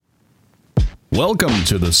Welcome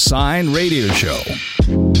to the Sign Radio Show.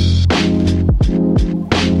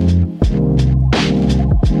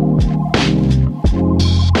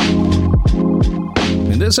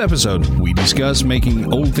 In this episode, we discuss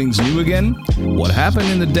making old things new again, what happened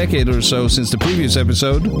in the decade or so since the previous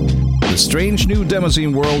episode, the strange new demo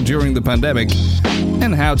scene world during the pandemic,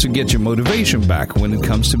 and how to get your motivation back when it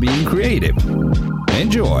comes to being creative.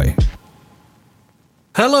 Enjoy!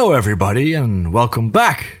 Hello everybody and welcome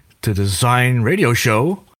back to the Design Radio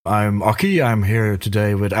Show. I'm Aki, I'm here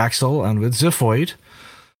today with Axel and with Ziphoid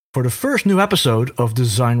for the first new episode of the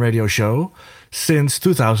Design Radio Show since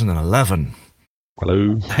 2011.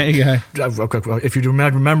 Hello. Hey guy. If you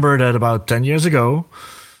remember that about 10 years ago,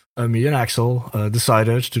 me and Axel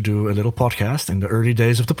decided to do a little podcast in the early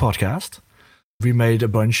days of the podcast. We made a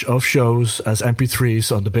bunch of shows as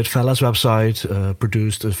MP3s on the Bitfellas website,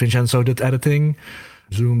 produced Vincenzo did editing,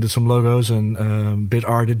 Zoom did some logos, and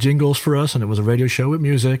BitR did jingles for us, and it was a radio show with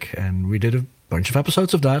music, and we did a bunch of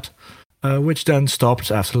episodes of that, which then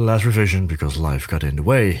stopped after the last revision because life got in the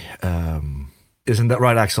way. Isn't that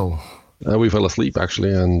right, Axel? We fell asleep,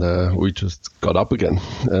 actually, and we just got up again.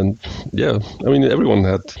 And yeah, I mean, everyone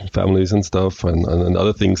had families and stuff and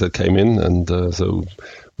other things that came in. And so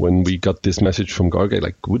when we got this message from Gargay,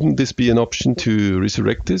 like, wouldn't this be an option to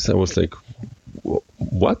resurrect this? I was like,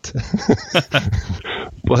 what?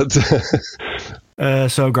 But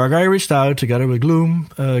so Gargay reached out together with Gloom,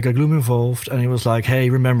 got Gloom involved, and he was like, hey,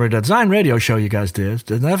 remember that Design Radio show you guys did?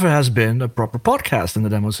 There never has been a proper podcast in the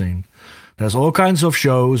demo scene. There's all kinds of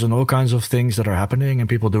shows and all kinds of things that are happening and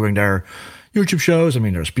people doing their YouTube shows. I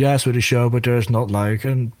mean, there's PS with a show, but there's not like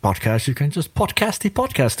a podcast you can just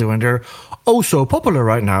podcast to. And they're oh so popular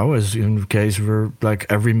right now, as in the case where like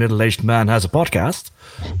every middle-aged man has a podcast,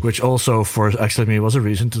 which also for actually me was a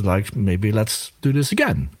reason to like, maybe let's do this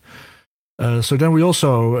again. So then we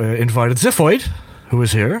also invited Ziphoid, who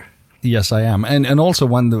is here. Yes, I am. And also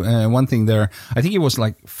one thing there, I think it was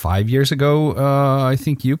like 5 years ago, I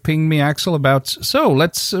think you pinged me, Axel, about, so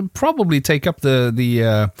let's probably take up the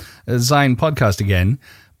Zine podcast again,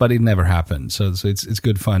 but it never happened. So it's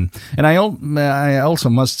good fun. And I also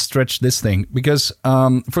must stretch this thing because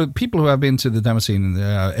for people who have been to the demo scene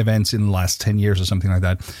events in the last 10 years or something like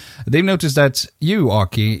that, they've noticed that you,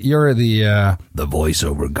 Aki, you're the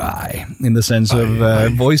voiceover guy in the sense of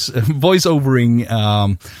voiceovering,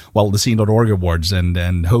 the Scene.org awards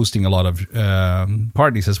and hosting a lot of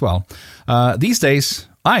parties as well. These days,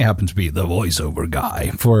 I happen to be the voiceover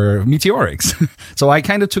guy for Meteorix. So I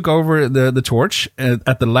kind of took over the torch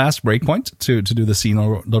at the last breakpoint to do the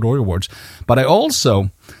Scene.org awards. But I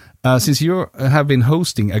also, since you have been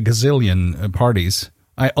hosting a gazillion parties,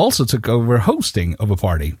 I also took over hosting of a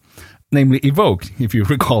party, namely Evoke, if you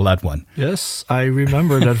recall that one. Yes, I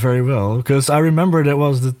remember that very well, because I remember that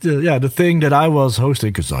was the thing that I was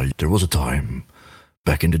hosting, because there was a time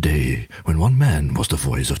back in the day when one man was the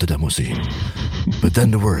voice of the demo scene. But then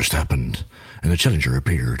the worst happened, and a challenger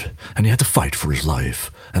appeared, and he had to fight for his life,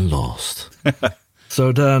 and lost.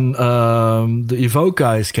 So then the Evoke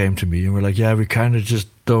guys came to me, and were like, yeah, we kind of just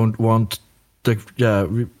don't want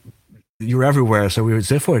you're everywhere, so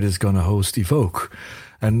Ziphoid is going to host Evoke.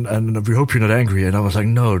 And we hope you're not angry. And I was like,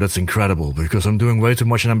 no, that's incredible, because I'm doing way too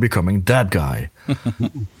much, and I'm becoming that guy.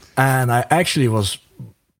 And I actually was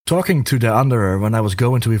talking to the Underer when I was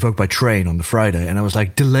going to Evoke by train on the Friday, and I was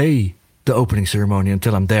like, delay the opening ceremony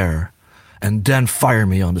until I'm there, and then fire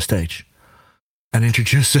me on the stage and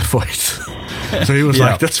introduce Ziphoid. So he was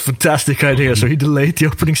like, that's a fantastic idea. So he delayed the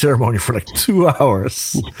opening ceremony for like 2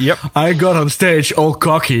 hours. Yep. I got on stage all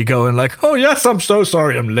cocky going like, oh yes, I'm so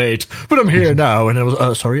sorry I'm late, but I'm here now. And I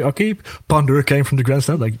was, sorry, Aki. Pandur came from the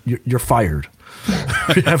grandstand, like, you're fired.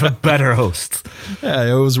 We have a better host. Yeah,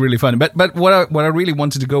 it was really fun. But what I really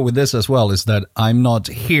wanted to go with this as well is that I'm not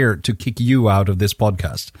here to kick you out of this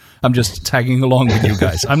podcast. I'm just tagging along with you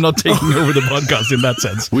guys. I'm not taking over the podcast in that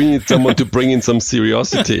sense. We need someone to bring in some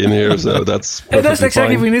seriosity in here, so that's exactly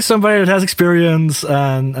fine. We need somebody that has experience,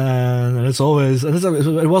 and it's always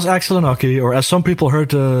it was excellent Aki, or as some people heard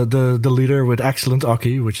the leader with excellent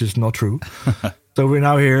Aki, which is not true. So we're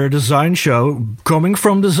now here, Design Show, coming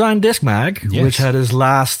from Design Disc Mag, yes, which had his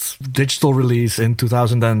last digital release in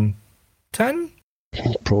 2010?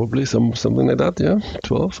 Probably something like that, yeah.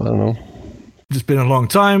 12, I don't know. It's been a long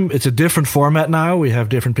time. It's a different format now. We have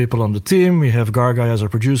different people on the team. We have Gargay as our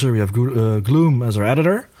producer. We have Gloom as our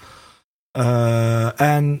editor.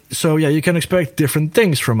 And so, yeah, you can expect different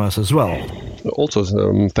things from us as well. Also,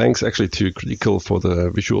 thanks actually to Critical for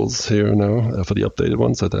the visuals here now, for the updated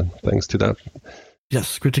ones. So thanks to that.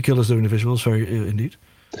 Yes, Critical is doing the visuals, very indeed.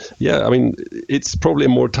 Yeah, I mean, it's probably a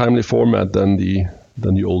more timely format than the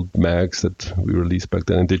than the old mags that we released back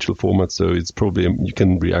then in digital format. So it's probably you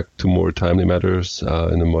can react to more timely matters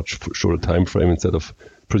in a much shorter time frame instead of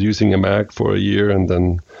producing a mag for a year and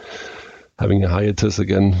then having a hiatus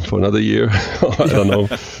again for another year. I don't know.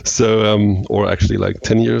 So, or actually like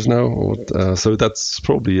 10 years now. So that's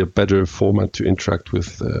probably a better format to interact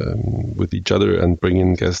with each other and bring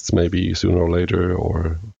in guests maybe sooner or later.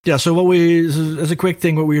 Or yeah. So as a quick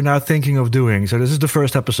thing, what we're now thinking of doing. So this is the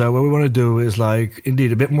first episode. What we want to do is like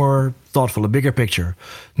indeed a bit more thoughtful, a bigger picture.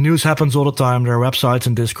 News happens all the time. There are websites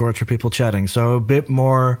and Discords for people chatting. So a bit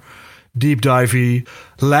more deep divey,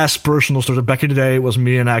 less personal. Sort of back in the day, it was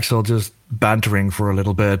me and Axel just bantering for a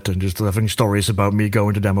little bit and just having stories about me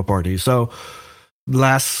going to demo parties. So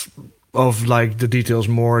less of like the details,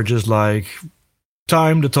 more just like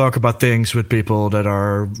time to talk about things with people that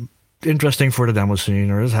are interesting for the demo scene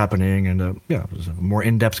or is happening, and more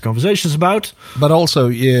in-depth conversations about. But also,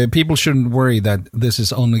 people shouldn't worry that this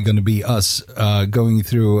is only going to be us going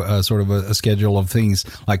through sort of a schedule of things.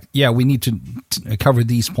 Like, we need to cover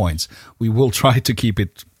these points. We will try to keep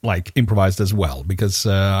it like improvised as well, because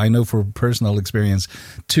I know for personal experience,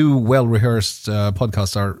 too well-rehearsed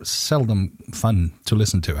podcasts are seldom fun to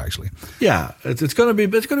listen to. Actually, it's gonna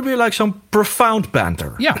be like some profound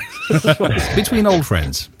banter. Yeah, between old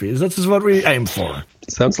friends. This is what we aim for.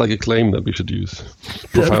 Sounds like a claim that we should use.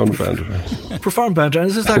 Profound banter. Profound banter, and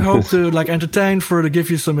this is like hope to like entertain, to give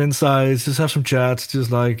you some insights, just have some chats, just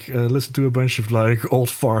like listen to a bunch of like old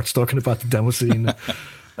farts talking about the demo scene.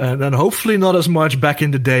 And then hopefully not as much back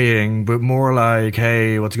in the daying, but more like,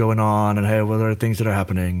 hey, what's going on? And hey, what are the things that are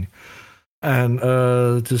happening? And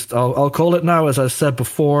I'll call it now. As I said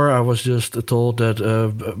before, I was just told that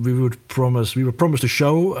we were promised a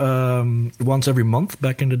show once every month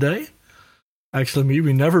back in the day. Actually,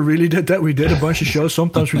 we never really did that. We did a bunch of shows.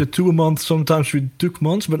 Sometimes we did 2 a month. Sometimes we took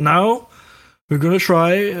months. But now we're going to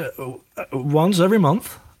try once every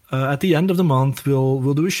month. At the end of the month,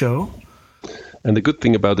 we'll do a show. And the good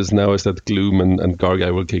thing about this now is that Gloom and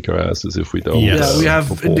Gargai will kick our asses if we don't. Yes. We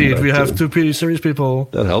have two pretty serious people.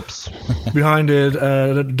 That helps. Behind it,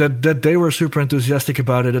 that they were super enthusiastic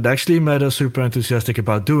about it. It actually made us super enthusiastic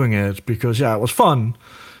about doing it because, it was fun.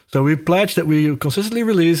 So we pledged that we consistently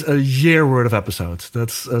release a year worth of episodes.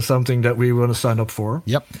 That's something that we want to sign up for.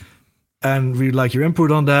 Yep. And we'd like your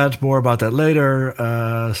input on that. More about that later.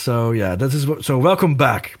 So welcome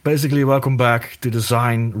back. Basically, welcome back to the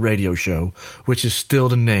Zine Radio Show, which is still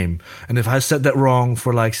the name. And if I said that wrong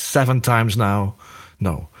for like 7 times now,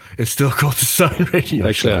 no, it's still called the Zine Radio Show.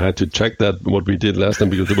 Actually, I had to check that what we did last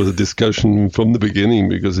time because there was a discussion from the beginning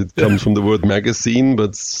because it comes from the word magazine,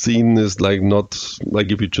 but scene is like not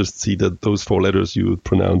like if you just see that those 4 letters, you would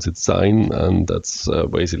pronounce it Zine, and that's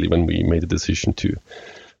basically when we made a decision to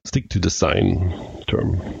stick to the sign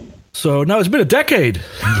term. So now it's been a decade.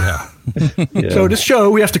 Yeah. So this show,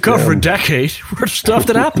 we have to cover a decade worth of stuff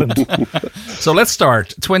that happened. So let's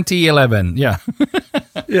start. 2011. Yeah.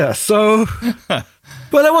 Yeah. So,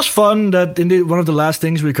 but it was fun. That indeed one of the last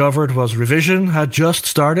things we covered was Revision had just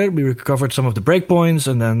started. We covered some of the breakpoints,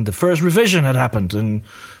 and then the first Revision had happened, and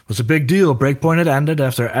it was a big deal. Breakpoint had ended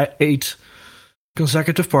after 8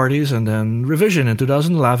 consecutive parties, and then Revision in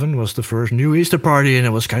 2011 was the first new Easter party, and it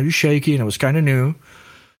was kind of shaky and it was kind of new.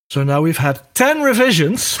 So now we've had 10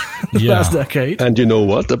 revisions in the last decade. And you know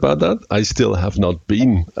what about that? I still have not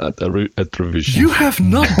been at Revision. You have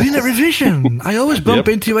not been at Revision. I always bump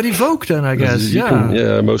into you at Evoke then, I guess.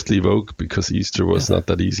 Mostly Evoke because Easter was not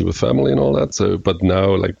that easy with family and all that. So, but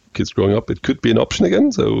now, like kids growing up, it could be an option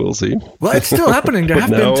again. So we'll see. Well, it's still happening. There have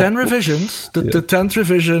been 10 revisions. The 10th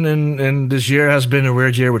revision in this year has been a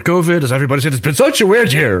weird year with COVID. As everybody said, it's been such a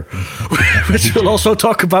weird year, which we'll also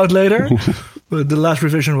talk about later. But the last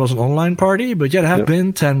revision was an online party, but there have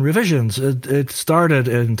been 10 revisions. It started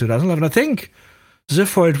in 2011, I think.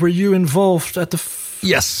 Ziphoid, were you involved at the...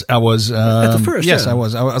 Yes, I was. At the first, yes, I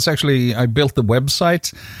was. I built the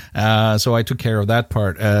website, so I took care of that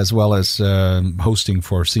part as well as hosting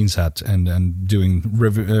for SceneSat and doing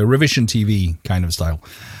revision TV kind of style.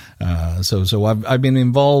 So I've been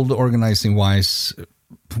involved organizing wise.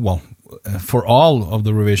 Well, for all of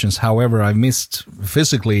the revisions. However, I missed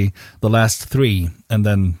physically the last 3, and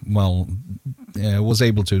then was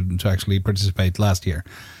able to actually participate last year.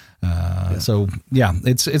 So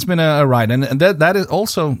it's been a ride, and that is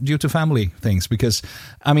also due to family things, because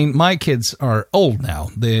I mean my kids are old now.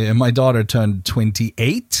 My daughter turned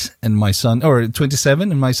 28 and my son, or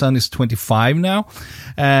 27, and my son is 25 now.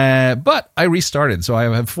 But I restarted, so I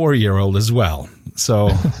have a 4-year-old as well. So,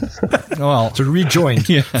 well, to rejoin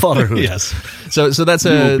fatherhood. Yes. So that's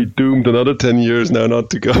You will be doomed another 10 years now not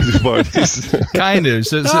to go to parties. kind of.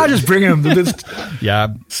 So, Just bring him. yeah.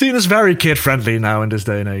 Seen as very kid friendly now in this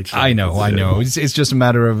day and age. So I know. It's just a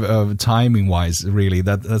matter of timing wise, really.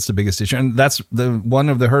 That's the biggest issue, and that's one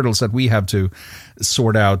of the hurdles that we have to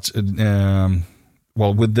sort out.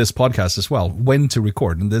 Well, with this podcast as well, when to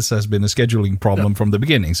record, and this has been a scheduling problem from the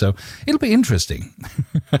beginning. So it'll be interesting.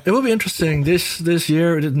 It will be interesting this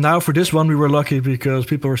year. Now for this one, we were lucky because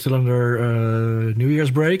people were still under New Year's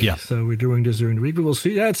break. Yeah. So we're doing this during the week. But we'll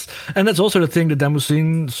see. That's also the thing. The demo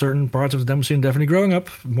scene, certain parts of the demo scene, definitely growing up.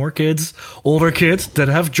 More kids, older kids that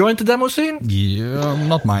have joined the demo scene. Yeah,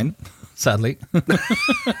 not mine, sadly.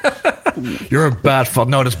 You're a bad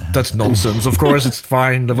father. No, that's nonsense. Of course, it's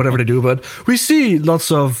fine, whatever they do. But we see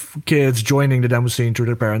lots of kids joining the demo scene through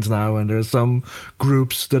their parents now, and there's some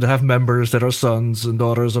groups that have members that are sons and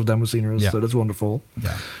daughters of demo sceners. Yeah. So that's wonderful.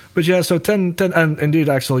 Yeah. But yeah, so 10, and indeed,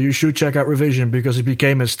 Axel, you should check out Revision because it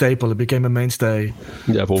became a staple. It became a mainstay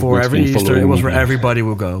for every Easter. It was where everybody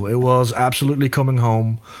will go. It was absolutely coming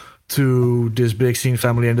home to this big scene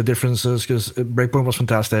family and the differences because Breakpoint was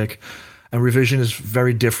fantastic. And Revision is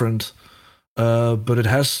very different, but it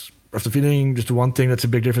has, after feeling just the one thing that's a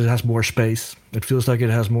big difference, it has more space. It feels like it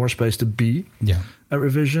has more space to be at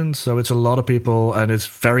Revision. So it's a lot of people and it's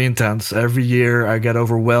very intense. Every year I get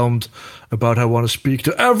overwhelmed about how I want to speak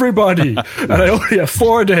to everybody. And I only have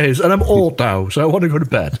 4 days and I'm old now, so I want to go to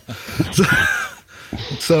bed.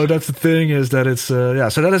 So that's the thing is that it's, so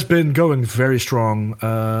that has been going very strong.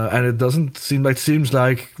 And it doesn't seems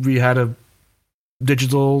like we had a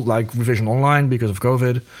digital like Revision online because of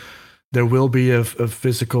COVID. There will be a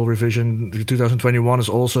physical Revision. 2021 has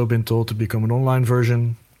also been told to become an online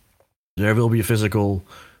version. There will be a physical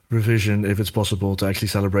Revision if it's possible to actually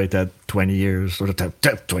celebrate that 20 years or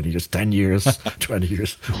 20 years, 10 years, 20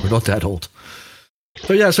 years. We're not that old.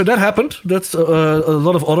 So yeah, so that happened. That's a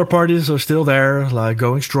lot of other parties are still there, like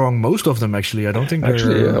going strong. Most of them actually. I don't think.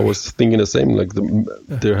 Actually, I was thinking the same. Like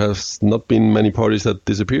there has not been many parties that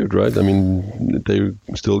disappeared, right? I mean, they're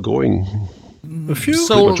still going. A few.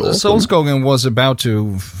 Soulskogen was about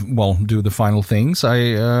to, do the final things.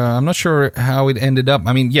 I'm not sure how it ended up.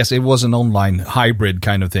 I mean, yes, it was an online hybrid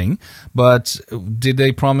kind of thing, but did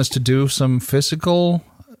they promise to do some physical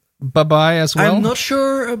bye-bye as well? I'm not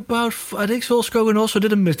sure about... I think Soulskogen also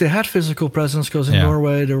didn't miss... They had physical presence because in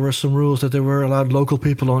Norway there were some rules that they were allowed local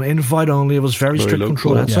people on invite only. It was very strict local,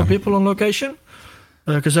 control. Had some people on location.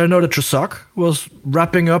 Because I know that Tresac was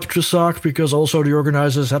wrapping up Tresac because also the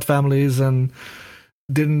organizers had families and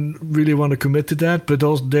didn't really want to commit to that. But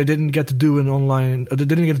also they didn't get to do an online... They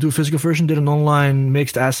didn't get to do a physical version. Did an online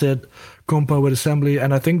mixed asset compo with assembly.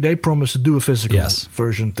 And I think they promised to do a physical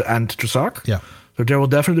version to end Tresac. Yeah. So there will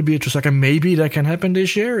definitely be a Tresac, and maybe that can happen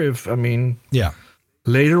this year.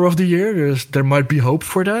 Later of the year, there might be hope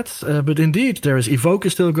for that. But indeed, there is Evoke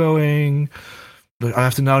is still going. But I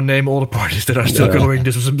have to now name all the parties that are still going.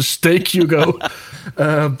 This was a mistake, Hugo.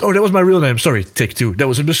 That was my real name. Sorry, take two. That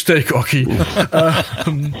was a mistake, Oki.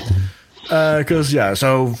 Because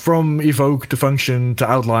so from Evoke to Function to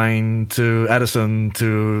Outline to Edison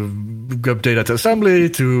to Update to Assembly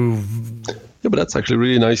to... Yeah, but that's actually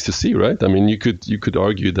really nice to see, right? I mean, you could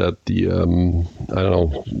argue that the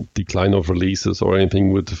decline of releases or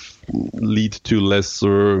anything would lead to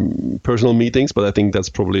lesser personal meetings, but I think that's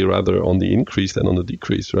probably rather on the increase than on the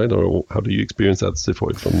decrease, right? Or how do you experience that,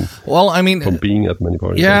 Sifoid, from being at many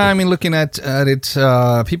parties? Yeah, I mean, looking at it,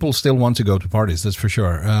 people still want to go to parties, that's for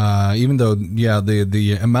sure. Even though,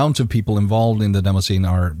 the amount of people involved in the demo scene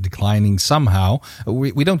are declining somehow.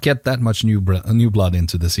 We don't get that much new blood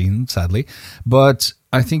into the scene, sadly. But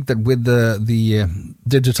I think that with the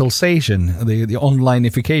digitalization, the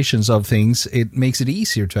onlineifications of things, it makes it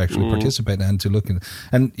easier to actually participate and to look at.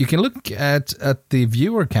 And you can look at the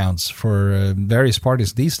viewer counts for various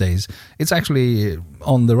parties these days. It's actually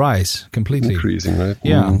on the rise completely. Increasing, right?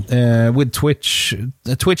 Yeah. With Twitch,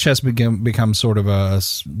 Twitch has become sort of a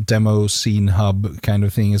demo scene hub kind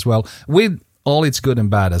of thing as well, with all its good and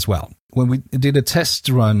bad as well. When we did a test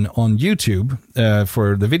run on YouTube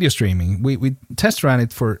for the video streaming, we test ran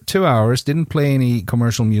it for 2 hours, didn't play any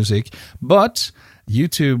commercial music, but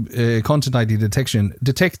YouTube Content ID detection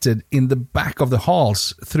detected in the back of the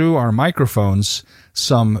halls through our microphones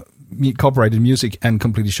some copyrighted music and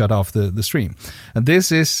completely shut off the stream. And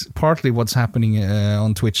this is partly what's happening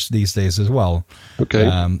on Twitch these days as well.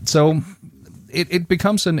 Okay. So it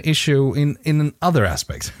becomes an issue in other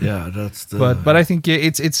aspects. Yeah, that's the... But I think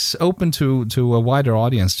it's open to a wider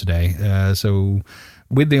audience today. So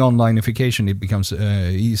with the onlineification, it becomes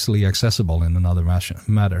easily accessible in another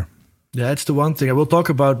matter. Yeah, it's the one thing. I will talk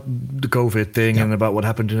about the COVID thing and about what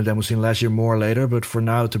happened in the demo scene last year more later. But for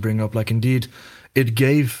now, to bring up, like, indeed,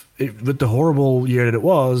 with the horrible year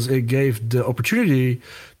that it gave the opportunity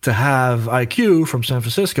to have IQ from San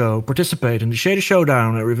Francisco participate in the Shader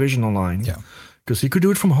Showdown at Revision Online. Yeah. Because he could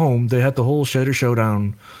do it from home. They had the whole Shader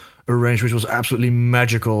Showdown arranged, which was absolutely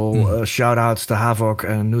magical. Shout outs to Havoc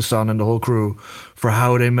and Nusan and the whole crew for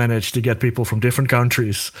how they managed to get people from different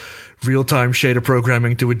countries real-time shader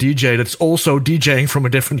programming to a DJ that's also DJing from a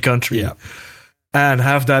different country. Yeah. And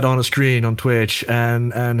have that on a screen on Twitch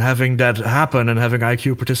and having that happen and having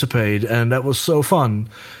IQ participate. And that was so fun.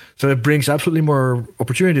 So it brings absolutely more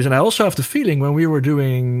opportunities. And I also have the feeling when we were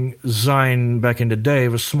doing Zine back in the day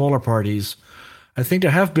with smaller parties, I think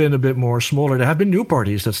there have been a bit more smaller. There have been new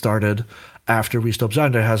parties that started after we stopped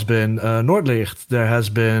Zine. There has been Noordlicht. There has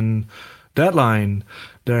been Deadline.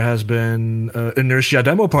 There has been Inertia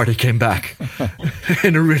Demo Party came back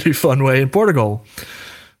in a really fun way in Portugal.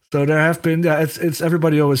 So there have been, it's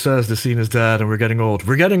everybody always says the scene is dead and we're getting old.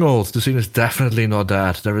 We're getting old. The scene is definitely not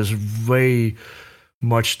dead. There is way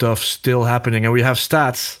much stuff still happening, and we have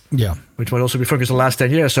stats, which might also be focused on the last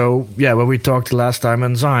 10 years. So yeah, when we talked last time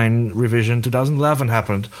and Zine Revision 2011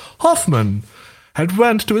 happened, Hoffman had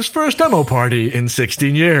went to his first demo party in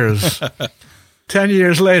 16 years. 10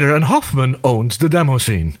 years later, and Hoffman owns the demo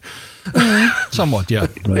scene. Somewhat, yeah.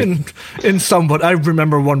 In somewhat. I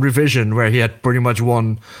remember one revision where he had pretty much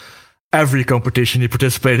won every competition he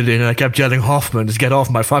participated in, and I kept yelling, Hoffman, just get off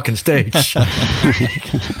my fucking stage.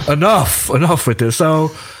 Enough with this.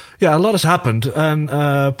 So, yeah, a lot has happened. And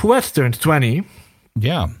Poet turned 20.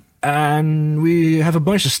 Yeah. And we have a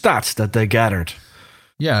bunch of stats that they gathered.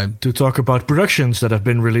 Yeah. To talk about productions that have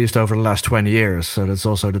been released over the last 20 years. So that's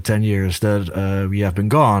also the 10 years that we have been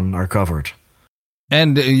gone are covered.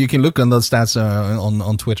 And you can look on those stats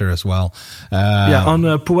on Twitter as well.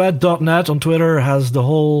 On poet.net on Twitter has the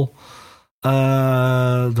whole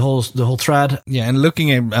thread. Yeah, and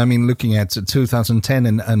looking at 2010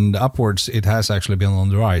 and upwards, it has actually been on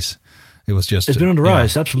the rise. It's been on the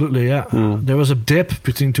rise, absolutely, yeah. There was a dip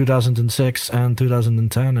between 2006 and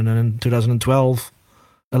 2010, and then in 2012,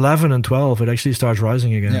 11 and 12, it actually starts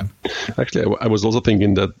rising again. Yeah. Actually, I was also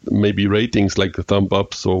thinking that maybe ratings like the thumb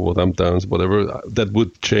ups or thumb downs, whatever, that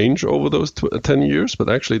would change over those 10 years. But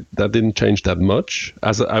actually, that didn't change that much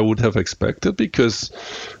as I would have expected, because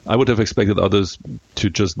I would have expected others to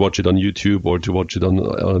just watch it on YouTube or to watch it on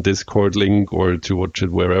a Discord link or to watch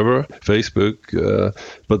it wherever, Facebook,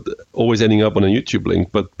 but always ending up on a YouTube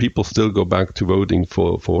link. But people still go back to voting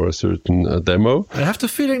for a certain demo. I have the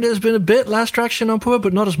feeling there's been a bit less traction on Poet,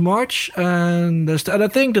 but not as much. And I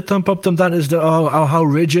think the thumb up, thumb down is how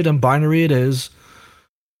rigid and binary it is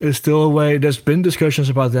still a way. There's been discussions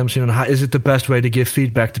about them saying, how is it the best way to give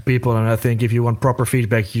feedback to people? And I think if you want proper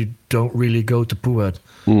feedback, you don't really go to Poet.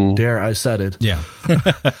 There, I said it. Yeah.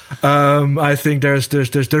 I think there's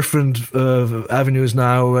different avenues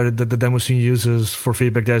now where the demo scene uses for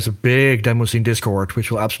feedback. There's a big demo scene Discord, which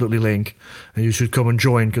will absolutely link, and you should come and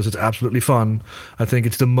join because it's absolutely fun. I think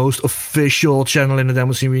it's the most official channel in the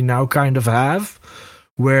demo scene we now kind of have,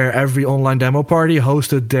 where every online demo party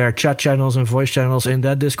hosted their chat channels and voice channels in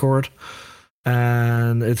that Discord.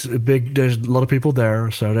 And it's there's a lot of people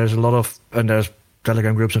there. So there's there's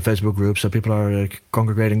Telegram groups and Facebook groups, so people are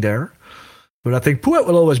congregating there. But I think Poet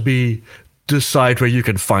will always be the site where you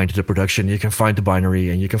can find the production, you can find the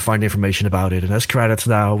binary, and you can find information about it. And there's credits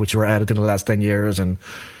now, which were added in the last 10 years, and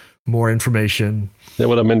more information. Yeah,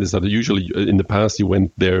 what I meant is that usually in the past you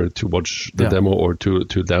went there to watch the demo or to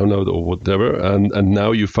download or whatever, and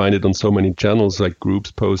now you find it on so many channels, like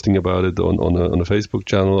groups posting about it on a Facebook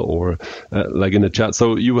channel or like in a chat.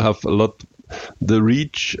 So you have a lot. The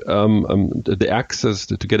reach, the access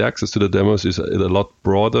to get access to the demos is a lot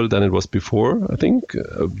broader than it was before, I think,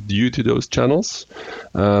 due to those channels,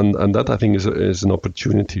 and that I think is an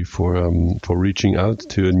opportunity for reaching out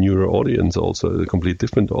to a newer audience, also a complete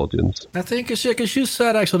different audience. I think because you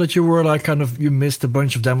said actually that you were you missed a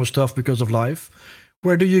bunch of demo stuff because of life.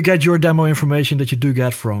 Where do you get your demo information that you do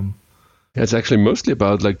get from? It's actually mostly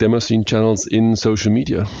about like demo scene channels in social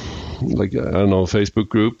media, like I don't know, Facebook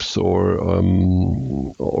groups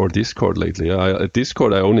or Discord lately.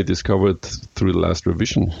 Discord I only discovered through the last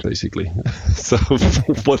revision, basically. So,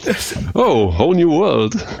 whole new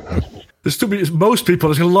world. Most people,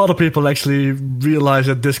 there's a lot of people actually realize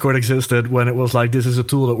that Discord existed when it was like, this is a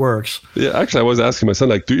tool that works. Yeah, actually, I was asking my son,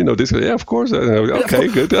 like, do you know Discord? Yeah, of course. Okay,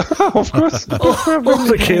 good. Of course. All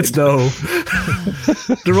the kids know.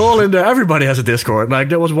 They're all in there. Everybody has a Discord. Like,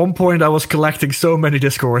 there was one point I was collecting so many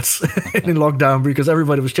Discords in lockdown because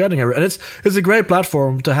everybody was chatting everywhere. And it's a great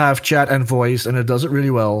platform to have chat and voice, and it does it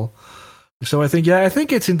really well. So I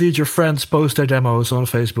think it's indeed your friends post their demos on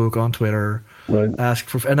Facebook, on Twitter, Right.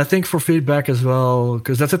 and I think for feedback as well,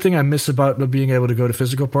 because that's the thing I miss about not being able to go to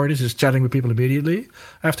physical parties is chatting with people immediately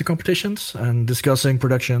after competitions and discussing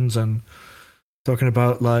productions and talking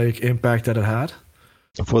about like impact that it had.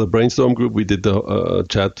 For the Brainstorm group, we did the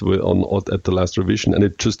chat at the last revision, and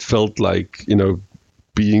it just felt like,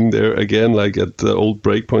 being there again, like at the old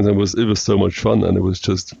breakpoints, and it was so much fun, and it was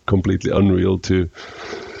just completely unreal to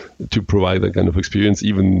provide that kind of experience,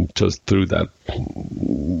 even just through that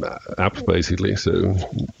app, basically. So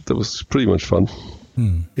that was pretty much fun.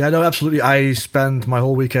 Yeah, no, absolutely. I spent my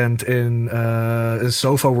whole weekend in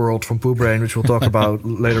Sofa World from Poo Brain, which we'll talk about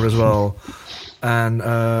later as well. And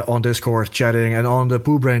on Discord chatting, and on the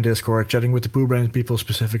Poo Brain Discord chatting with the Poo Brain people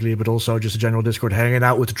specifically, but also just a general Discord, hanging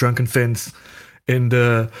out with the Drunken Finns in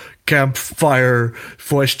the campfire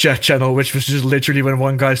voice chat channel, which was just literally when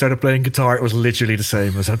one guy started playing guitar, it was literally the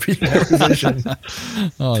same as at revision.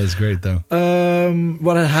 Oh, that's great though.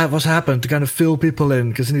 What's happened to kind of fill people in?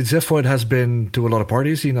 Because indeed Zephoid has been to a lot of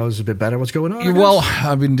parties. He knows a bit better what's going on. Well,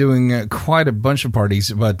 I've been doing quite a bunch of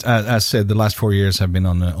parties, but as said, the last 4 years have been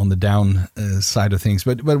on the down side of things.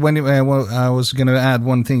 But when I was going to add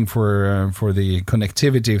one thing for the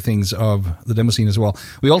connectivity of things of the demo scene as well.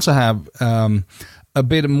 We also have a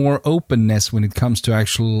bit more openness when it comes to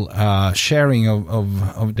actual sharing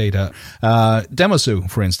of data. Demosoo,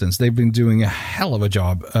 for instance, they've been doing a hell of a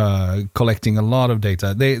job collecting a lot of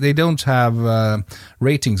data. They don't have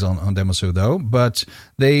ratings on Demosoo though, but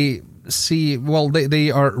they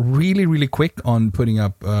are really, really quick on putting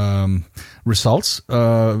up results.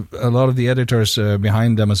 A lot of the editors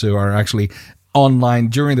behind Demosoo are actually online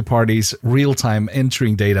during the parties, real-time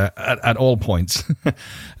entering data at all points.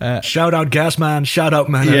 Shout out Gasman, shout out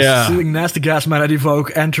Menace. Yeah. Seeing Nasty Gasman at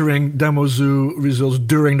Evoke entering Demosoo results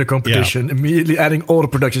during the competition, immediately adding all the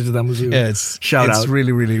productions to Demosoo. Yeah, it's out.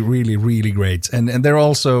 really, really, really, really great. And they're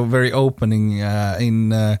also very opening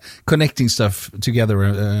in connecting stuff together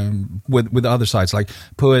with other sites. Like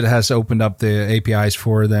Poet has opened up the APIs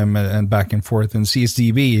for them and back and forth, and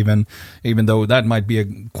CSDB even though that might be a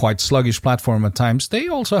quite sluggish platform at times, they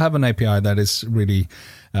also have an API that is really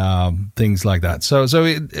things like that. So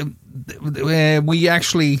we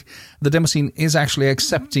actually, the demo scene is actually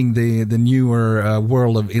accepting the newer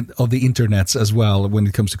world of the internets as well when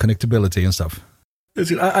it comes to connectability and stuff.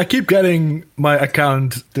 I keep getting my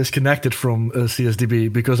account disconnected from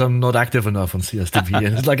CSDB because I'm not active enough on CSDB.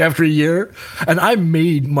 And it's like after a year, and I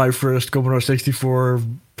made my first Commodore 64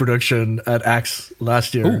 production at Axe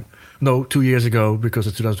last year. Ooh. No, 2 years ago, because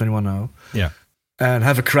it's 2021 now. Yeah. And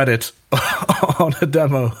have a credit on a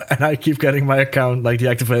demo, and I keep getting my account like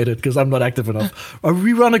deactivated because I'm not active enough.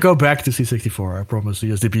 We want to go back to C64. I promise,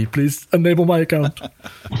 CSDB. Please enable my account.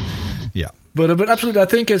 Yeah. But absolutely, I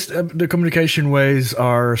think it's the communication ways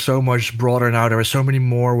are so much broader now. There are so many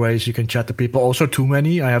more ways you can chat to people. Also, too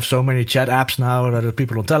many. I have so many chat apps now. There are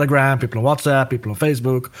people on Telegram, people on WhatsApp, people on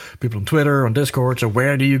Facebook, people on Twitter, on Discord. So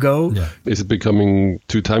where do you go? Yeah. Is it becoming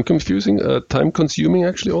too time consuming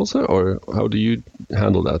actually also, or how do you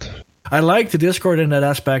handle that? I like the Discord in that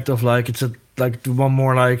aspect of like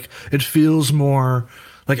it feels more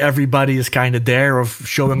like everybody is kind of there of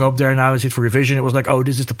showing up there now. Is it for revision? It was like, oh,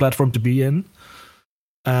 this is the platform to be in,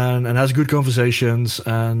 and has good conversations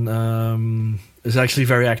and is actually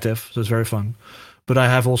very active, so it's very fun. But I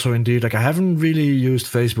have also indeed I haven't really used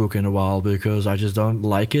Facebook in a while because I just don't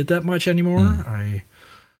like it that much anymore.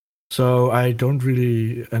 So I don't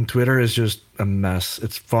really, and Twitter is just a mess.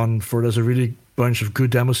 It's fun there's a really bunch of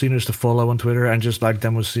good demo sceners to follow on Twitter, and just like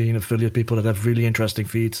demo scene affiliate people that have really interesting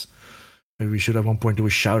feeds. Maybe we should at one point do a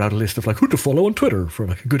shout out list of like who to follow on Twitter for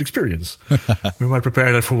like a good experience. We might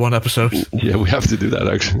prepare that for one episode. Yeah, we have to do that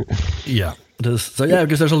actually. Yeah.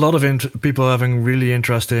 Because there's a lot of people having really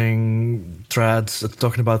interesting threads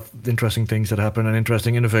talking about interesting things that happen and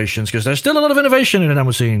interesting innovations, because there's still a lot of innovation in the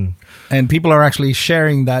demo scene. And people are actually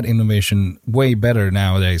sharing that innovation way better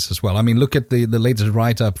nowadays as well. I mean, look at the latest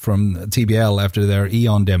write-up from TBL after their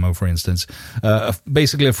Eon demo, for instance.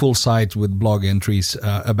 Basically a full site with blog entries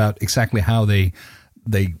about exactly how they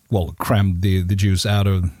crammed the juice out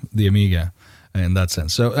of the Amiga in that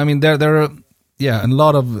sense. So, I mean, there are... Yeah, and a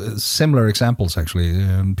lot of similar examples, actually.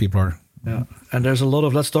 People are... Yeah, and there's a lot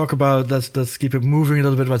of... Let's keep it moving a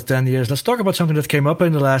little bit about 10 years. Let's talk about something that came up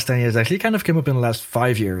in the last 10 years. Actually, kind of came up in the last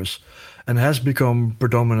 5 years and has become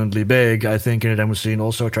predominantly big, I think, in the demo scene,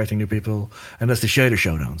 also attracting new people. And that's the shader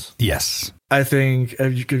showdowns. Yes. I think...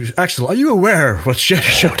 Axel, are you aware what shader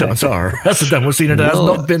showdowns are? That's a demo scene that has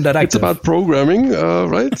not been that active. It's about programming,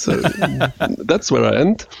 right? So that's where I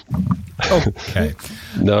end. Okay.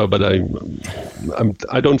 No, but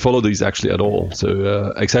I don't follow these actually at all.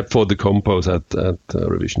 So except for the compos at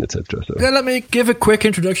Revision, etc. So. Yeah, let me give a quick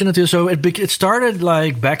introduction to. So it started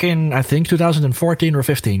like back in I think 2014 or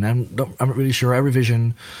 15. I'm not really sure.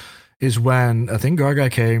 Revision is when I think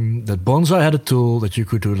Gargai came. That Bonsai had a tool that you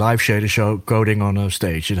could do live shader show coding on a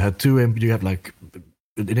stage. It had you had like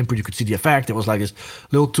an input, you could see the effect. It was like this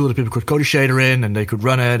little tool that people could code a shader in, and they could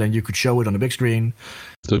run it, and you could show it on the big screen.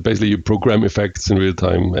 So basically, you program effects in real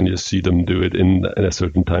time, and you see them do it in a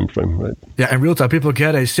certain time frame, right? Yeah, in real time, people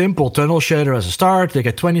get a simple tunnel shader as a start. They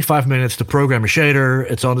get 25 minutes to program a shader.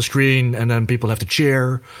 It's on the screen, and then people have to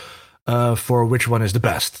cheer for which one is the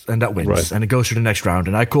best, and that wins. Right. And it goes to the next round.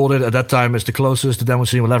 And I called it at that time as the closest the demo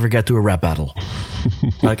scene will ever get to a rap battle.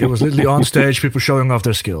 Like, it was literally on stage, people showing off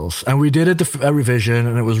their skills. And we did it at Revision,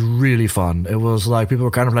 and it was really fun. It was like, people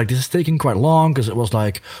were kind of like, this is taking quite long, because it was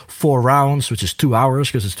like 4 rounds, which is 2 hours,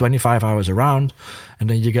 because it's 25 hours a round. And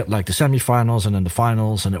then you get like the semifinals and then the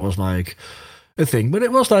finals, and it was like a thing. But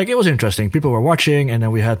it was interesting. People were watching, and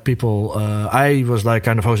then we had people, I was like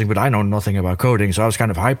kind of hosting, but I know nothing about coding, so I was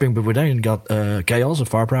kind of hyping. But we then got Chaos of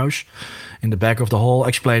Farprouch in the back of the hall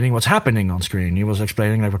explaining what's happening on screen. He was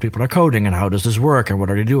explaining like what people are coding and how does this work and what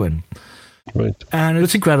are they doing. Right. And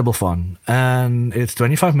it's incredible fun. And it's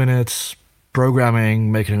 25 minutes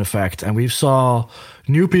programming, making an effect. And we saw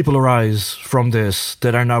new people arise from this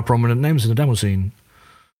that are now prominent names in the demo scene.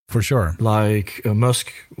 For sure. Like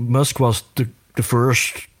Musk was the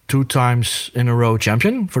first 2 times in a row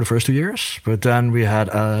champion for the first 2 years. But then we had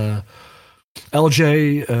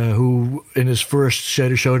LJ, who in his first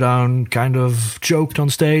Shader Showdown kind of choked on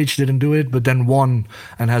stage, didn't do it, but then won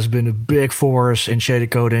and has been a big force in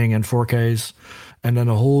shader coding and 4Ks. And then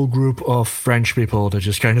a whole group of French people that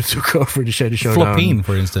just kind of took over the Shader Showdown. Flopine,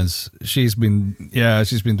 for instance, she's been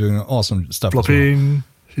doing awesome stuff. Flopine.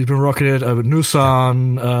 She's been rocking it with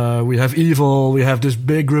Nusan. We have Evil. We have this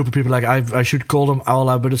big group of people. Like I should call them all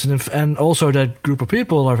out, but and also that group of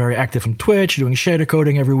people are very active on Twitch, doing shader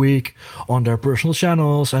coding every week on their personal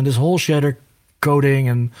channels. And this whole shader coding,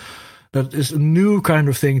 and that is a new kind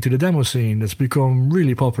of thing to the demo scene that's become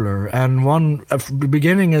really popular. And one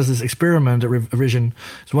beginning as this experiment at Revision,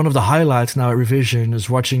 is one of the highlights now at Revision is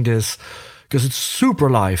watching this. Because it's super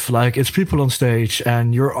live, like it's people on stage,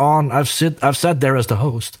 and you're on. I've sat there as the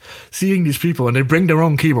host, seeing these people, and they bring their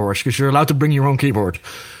own keyboards because you're allowed to bring your own keyboard,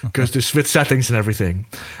 because they switch settings and everything.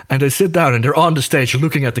 And they sit down and they're on the stage,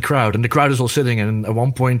 looking at the crowd, and the crowd is all sitting and at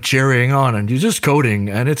one point cheering on, and you're just coding,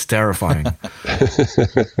 and it's terrifying,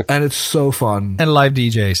 and it's so fun. And live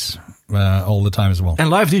DJs. All the time as well. And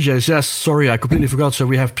live DJs, yes. Sorry, I completely forgot. So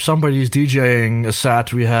we have somebody's DJing a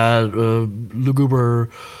set. We had Luguber.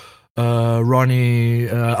 Ronnie,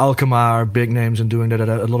 Alkmaar, big names and doing that at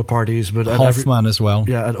a lot of parties. But Hoffman as well.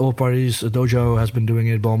 Yeah, at all parties. Dojo has been doing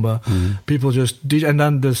it, Bomba. Mm-hmm. People just DJ, and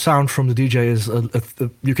then the sound from the DJ is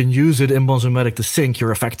you can use it in Bonzomatic to sync your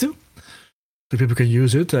effect to. So people can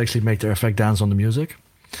use it to actually make their effect dance on the music.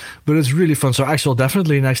 But it's really fun. So Axel,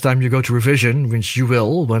 definitely next time you go to Revision, which you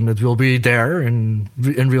will, when it will be there in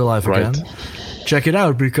real life again, check it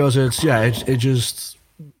out, because it just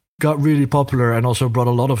got really popular and also brought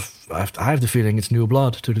a lot of, I have the feeling it's new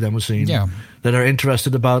blood to the demo scene that are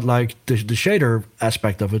interested about like the shader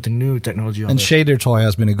aspect of it, the new technology on and it. Shader Toy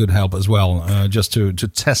has been a good help as well, just to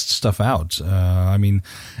test stuff out.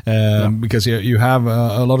 Because you have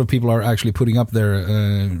a lot of people are actually putting up their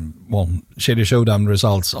Shader Showdown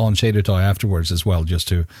results on Shader Toy afterwards as well, just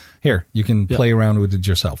to you can play around with it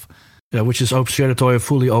yourself. Yeah, which is Shader Toy, a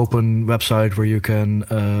fully open website where you can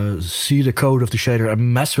see the code of the shader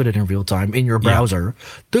and mess with it in real time in your browser. Yeah.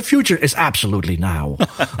 The future is absolutely now.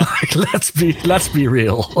 Like, let's be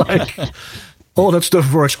real. Like, all that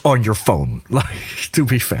stuff works on your phone. Like, to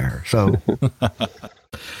be fair. So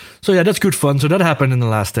yeah, that's good fun. So that happened in the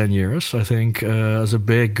last 10 years, I think, as a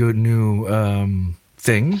big, good new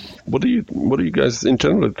thing. What do you guys in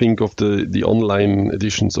general think of the online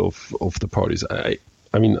editions of the parties?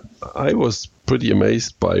 I mean, I was pretty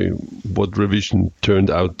amazed by what Revision turned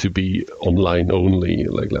out to be online only.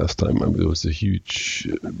 Like last time, there was a huge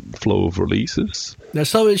flow of releases. Now,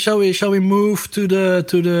 shall we move to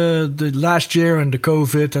the last year and the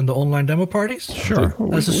COVID and the online demo parties? Sure.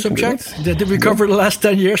 As a subject, did we cover the last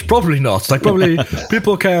 10 years? Probably not. Like probably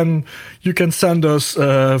people you can send us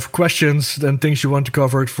questions and things you want to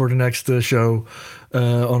cover for the next show.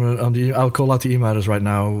 I'll call out the emailers right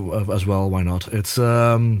now as well. Why not? It's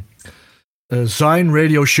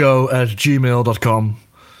zynradioshow@gmail.com.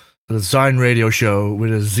 It's zynradioshow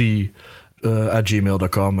with a Z at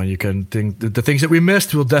gmail.com, and you can think the things that we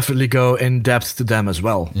missed will definitely go in depth to them as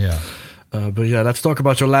well. Yeah. But yeah, let's talk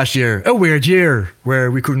about your last year. A weird year where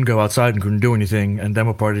we couldn't go outside and couldn't do anything, and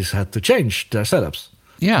demo parties had to change their setups.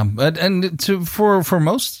 Yeah, but for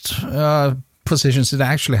most positions, it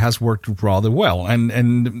actually has worked rather well,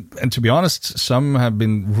 and to be honest, some have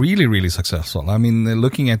been really, really successful. I mean,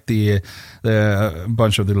 looking at the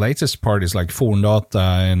bunch of the latest parties like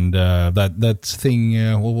Forndata and that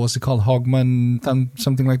thing, what was it called, Hogman,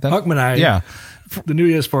 something like that. Hogmanay. Yeah. The New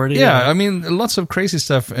Year's party. Yeah, I mean, lots of crazy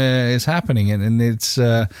stuff is happening, and it's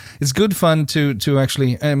good fun to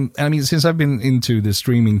actually. I mean, since I've been into the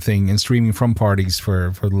streaming thing and streaming from parties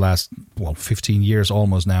for the last 15 years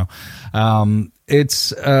almost now, it's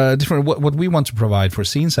different. What we want to provide for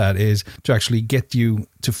SceneSat is to actually get you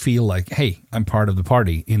to feel like, hey, I'm part of the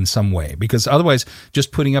party in some way, because otherwise,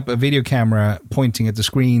 just putting up a video camera, pointing at the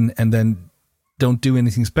screen, and then don't do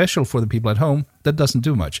anything special for the people at home, that doesn't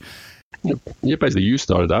do much. Yeah, basically, you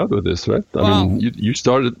started out with this, right? I mean, you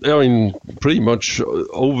started. I mean, pretty much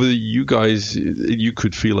over you guys, you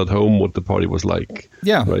could feel at home what the party was like.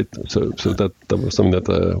 Yeah. Right. So that was something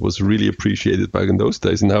that was really appreciated back in those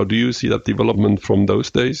days. And how do you see that development from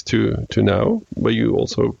those days to now? Were you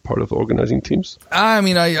also part of organizing teams? I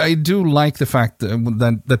mean, I do like the fact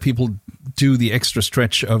that people do the extra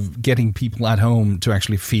stretch of getting people at home to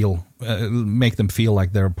actually feel, make them feel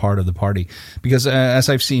like they're part of the party. Because as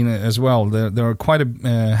I've seen as well, there are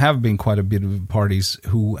have been quite a bit of parties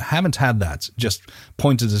who haven't had that. Just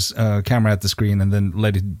pointed this camera at the screen and then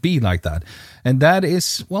let it be like that. And that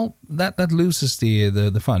is, well, that loses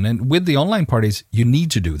the fun. And with the online parties, you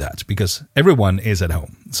need to do that because everyone is at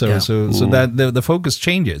home. So that the focus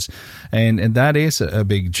changes, and that is a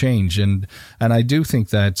big change. And I do think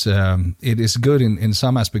that it is good in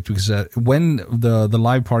some aspect, because when the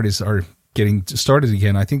live parties are getting started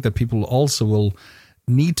again, I think that people also will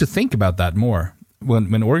need to think about that more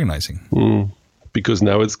when organizing. Because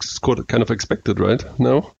now it's kind of expected, right?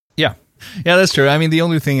 No? Yeah, that's true. I mean, the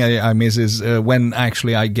only thing I miss is when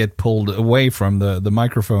actually I get pulled away from the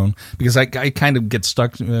microphone, because I kind of get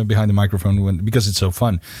stuck behind the microphone because it's so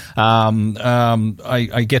fun.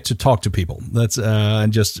 I get to talk to people. That's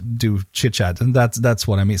and just do chit chat, and that's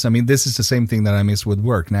what I miss. I mean, this is the same thing that I miss with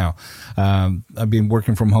work now. I've been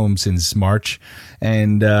working from home since March,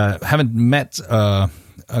 and haven't met a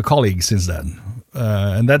colleague since then.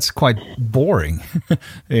 And that's quite boring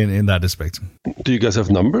in that aspect. Do you guys have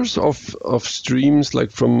numbers of streams,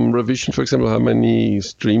 like from Revision, for example? How many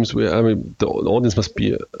streams? I mean, the audience must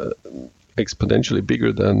be exponentially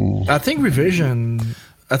bigger than... I think we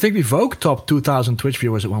Vogue topped 2,000 Twitch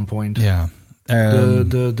viewers at one point. Yeah.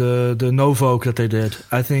 The no Vogue that they did.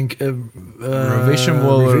 I think Revision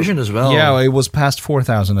as well. Yeah, it was past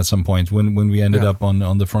 4,000 at some point when we ended up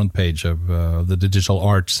on the front page of the digital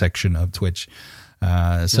art section of Twitch.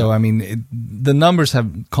 I mean, the numbers have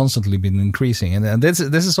constantly been increasing, and this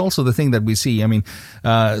is also the thing that we see. I mean,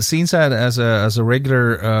 SceneSat as a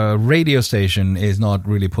regular radio station is not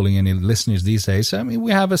really pulling any listeners these days. I mean,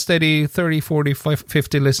 we have a steady 30, 40,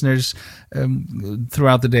 50 listeners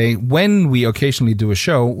throughout the day. When we occasionally do a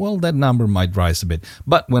show, well, that number might rise a bit.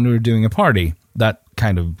 But when we're doing a party, that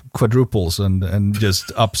kind of quadruples and just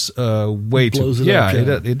ups way too.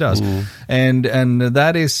 It does. And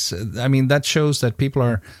that is, I mean, that shows that people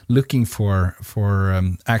are looking for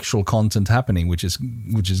actual content happening, which is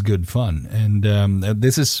good fun. And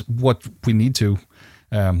this is what we need to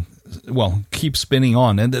keep spinning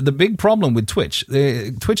on. And the big problem with Twitch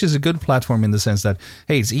is a good platform in the sense that,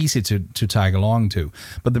 hey, it's easy to tag along to.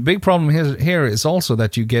 But the big problem here is also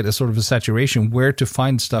that you get a sort of a saturation where to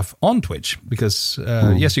find stuff on Twitch. Because,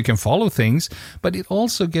 yes, you can follow things, but it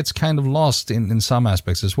also gets kind of lost in some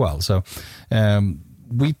aspects as well. So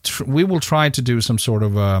we will try to do some sort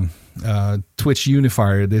of Twitch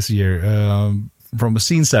unifier this year, from a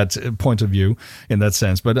SceneSat point of view, in that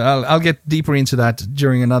sense, but I'll get deeper into that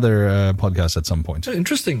during another podcast at some point.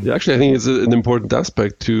 Interesting. Yeah, actually, I think it's an important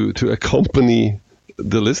aspect to accompany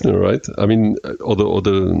the listener, right? I mean, or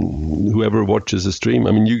the whoever watches a stream.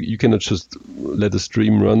 I mean, you cannot just let the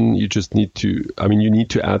stream run. You just need to. I mean, you need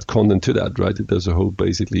to add content to that, right? There's a whole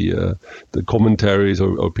basically the commentaries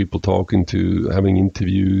or people talking to, having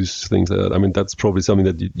interviews, things like that. I mean, that's probably something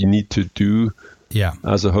that you need to do. Yeah,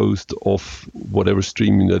 as a host of whatever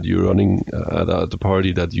streaming that you're running at the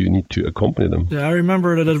party, that you need to accompany them. Yeah, I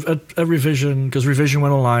remember that at Revision, because Revision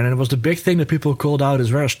went online, and it was the big thing that people called out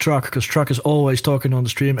is where's Truck, because Truck is always talking on the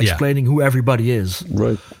stream, explaining who everybody is.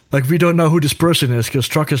 Right. Like, we don't know who this person is because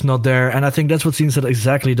Truck is not there, and I think that's what SceneSat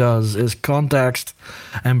exactly does, is context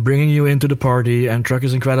and bringing you into the party, and Truck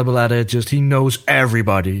is incredible at it. Just, he knows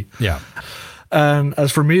everybody. Yeah. And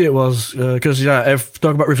as for me, it was because if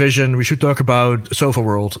talk about revision, we should talk about Sofa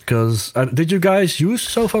World. Because did you guys use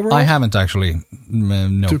Sofa World? I haven't actually.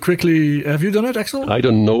 No. To quickly, have you done it, Axel? I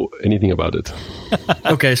don't know anything about it.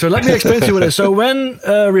 Okay, so let me explain to you what it is. So when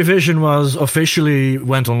revision was officially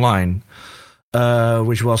went online,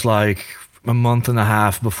 which was like a month and a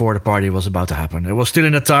half before the party was about to happen, it was still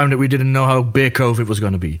in a time that we didn't know how big COVID was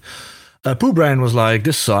going to be. Pooh Brain was like,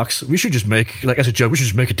 this sucks. We should just make, like as a joke, we should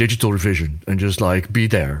just make a digital revision and just like be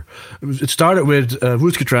there. It started with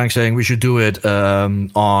Woodskatrank saying we should do it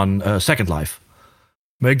on Second Life.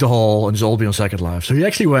 Make the hall and just all be on Second Life. So he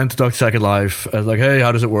actually went to talk to Second Life and like, hey,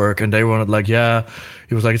 how does it work? And they wanted like, yeah.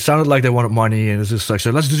 He was like, it sounded like they wanted money. And it's just like,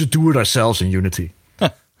 so let's just do it ourselves in Unity.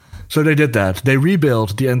 So they did that. They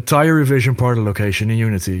rebuilt the entire revision party location in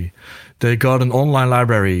Unity. They got an online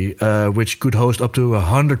library which could host up to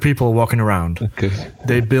 100 people walking around. Okay.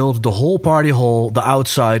 They built the whole party hall, the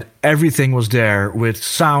outside, everything was there with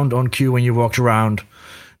sound on cue when you walked around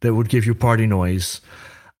that would give you party noise.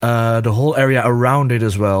 The whole area around it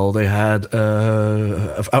as well. They had,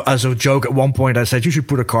 as a joke at one point, I said you should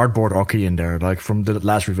put a cardboard Oki in there, like from the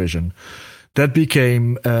last revision. That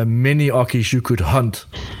became mini Okis you could hunt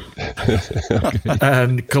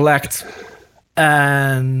and collect.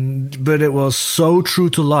 But it was so true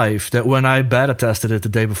to life that when I beta tested it the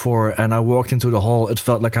day before and I walked into the hall, it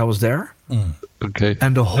felt like I was there. Okay.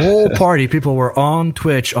 And the whole party, people were on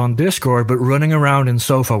Twitch, on Discord, but running around in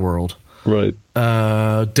Sofa World. Right.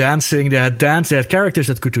 Dancing. They had characters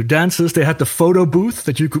that could do dances. They had the photo booth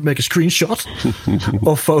that you could make a screenshot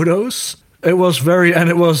of photos. It was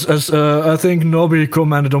as I think Nobby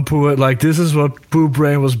commented on Pooh, like, this is what Pooh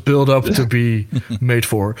Brain was built up to be made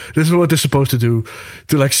for. This is what they're supposed to do,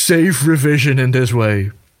 to like save revision in this way.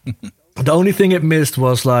 The only thing it missed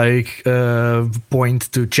was like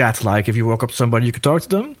point to chat. Like if you walk up to somebody, you could talk to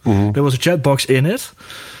them. Mm-hmm. There was a chat box in it.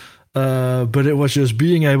 But it was just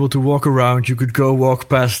being able to walk around. You could go walk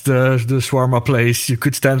past the shawarma place. You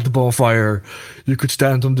could stand at the bonfire. You could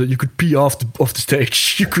stand on you could pee off the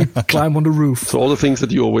stage. You could climb on the roof. So all the things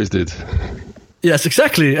that you always did. Yes,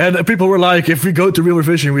 exactly. And people were like, if we go to Real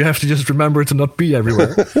Revision, we have to just remember to not pee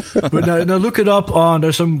everywhere. But now look it up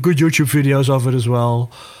there's some good YouTube videos of it as well.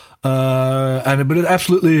 But it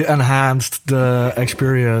absolutely enhanced the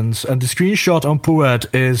experience. And the screenshot on Puet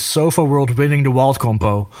is Sofa World winning the Wild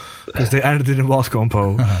Compo, because they ended it in Wild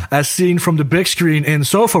Compo, as seen from the big screen in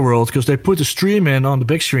Sofa World, because they put a stream in on the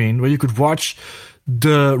big screen where you could watch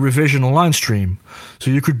the Revision Online stream.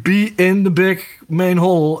 So you could be in the big main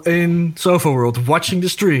hall in Sofa World watching the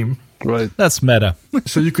stream. Right. That's meta.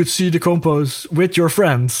 So you could see the compos with your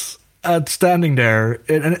friends standing there,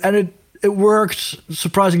 and it worked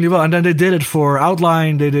surprisingly well. And then they did it for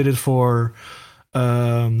Outline. They did it for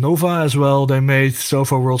Nova as well. They made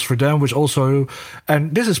Sofa Worlds for them, which also...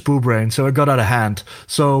 And this is Pooh Brain, so it got out of hand.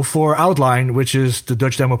 So for Outline, which is the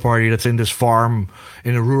Dutch demo party that's in this farm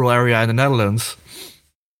in a rural area in the Netherlands,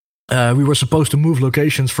 we were supposed to move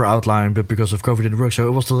locations for Outline, but because of COVID didn't work. So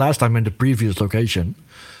it was the last time in the previous location.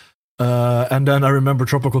 And then I remember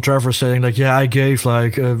Tropical Trevor saying, like, yeah, I gave,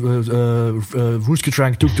 like,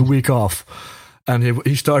 Woodskatrank took the week off. And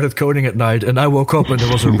he started coding at night, and I woke up and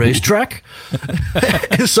there was a racetrack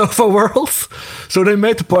in Sofa World. So they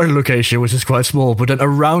made the party location, which is quite small, but then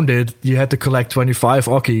around it, you had to collect 25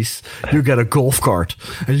 Okis. You get a golf cart,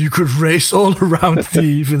 and you could race all around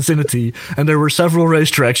the vicinity. And there were several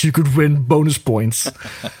racetracks. You could win bonus points.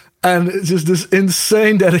 And it's just this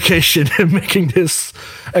insane dedication in making this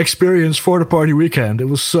experience for the party weekend. It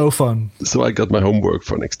was so fun. So I got my homework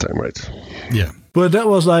for next time, right? Yeah. But that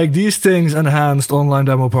was like, these things enhanced online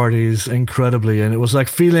demo parties incredibly. And it was like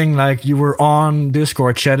feeling like you were on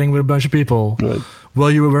Discord chatting with a bunch of people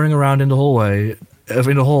while you were running around in the hallway,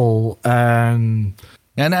 in the hall. And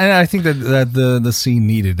I think that the scene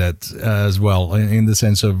needed that as well, in the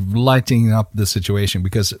sense of lighting up the situation,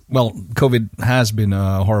 because, well, COVID has been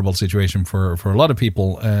a horrible situation for a lot of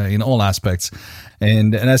people in all aspects.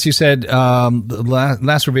 And as you said, the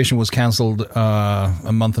last revision was canceled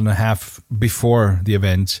a month and a half before the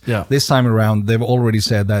event. Yeah. This time around, they've already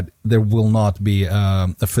said that there will not be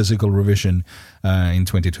a physical revision in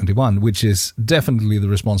 2021, which is definitely the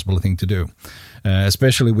responsible thing to do.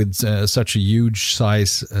 Especially with such a huge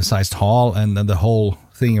sized hall and the whole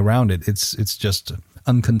thing around it, it's just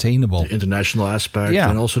uncontainable. The international aspect,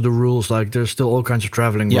 and also the rules. Like, there's still all kinds of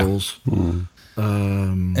traveling rules. Mm.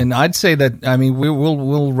 And I'd say that, I mean,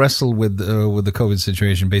 we'll wrestle with the COVID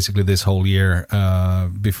situation basically this whole year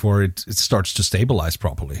before it starts to stabilize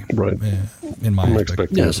properly. Right. In my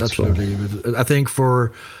expectation. Yes, absolutely. I think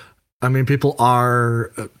for I mean, people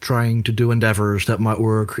are trying to do endeavors that might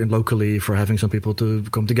work locally for having some people to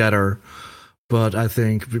come together. But I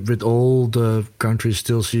think with all the countries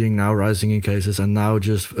still seeing now rising in cases, and now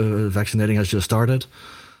just vaccinating has just started,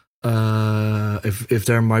 if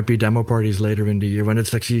there might be demo parties later in the year when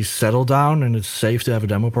it's actually settled down and it's safe to have a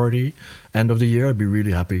demo party end of the year, I'd be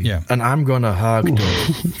really happy. Yeah. And I'm gonna hug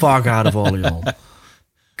the fuck out of all y'all.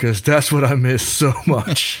 Because that's what I miss so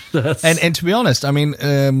much. And to be honest, I mean,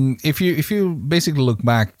 if you basically look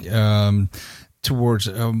back towards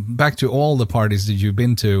back to all the parties that you've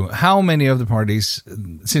been to, how many of the parties,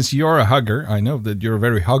 since you're a hugger, I know that you're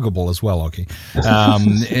very huggable as well, okay.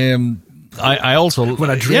 I also, when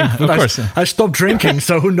I drink, yeah, of course. I stopped drinking,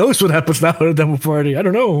 so who knows what happens now at a demo party? I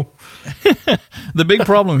don't know. The big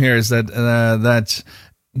problem here is that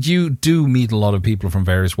you do meet a lot of people from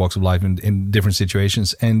various walks of life in different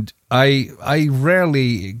situations, and I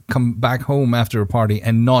rarely come back home after a party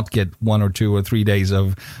and not get 1 or 2 or 3 days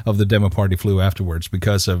of the demo party flu afterwards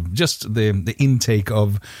because of just the intake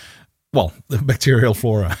of, well, the bacterial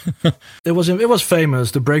flora. It was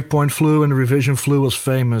famous. The Breakpoint flu and the Revision flu was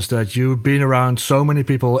famous, that you've been around so many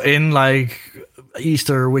people in like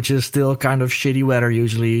Easter, which is still kind of shitty weather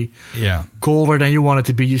usually. Yeah. Colder than you want it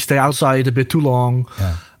to be. You stay outside a bit too long.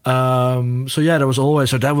 Yeah. There was always,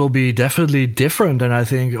 so that will be definitely different. And I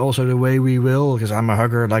think also the way we will, because I'm a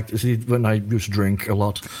hugger, like see, when I used to drink a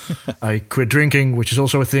lot, I quit drinking, which is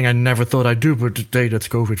also a thing I never thought I'd do, but today that's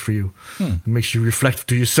COVID for you. It makes you reflect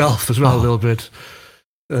to yourself as well a little bit.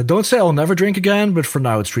 Don't say I'll never drink again, but for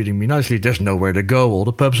now it's treating me nicely. There's nowhere to go. All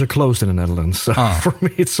the pubs are closed in the Netherlands. So for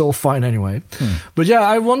me, it's all fine anyway. But yeah,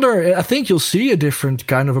 I think you'll see a different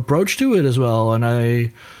kind of approach to it as well. And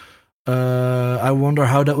I wonder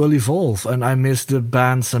how that will evolve. And I miss the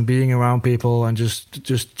bands and being around people and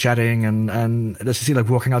just chatting and as you see, like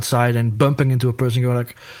walking outside and bumping into a person going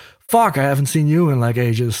like, fuck, I haven't seen you in like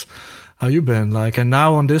ages. How you been? Like, and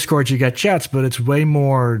now on Discord you get chats, but it's way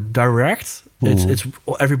more direct. It's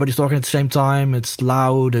everybody's talking at the same time. It's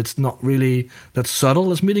loud. It's not really that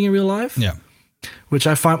subtle as meeting in real life. Yeah, which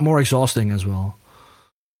I find more exhausting as well.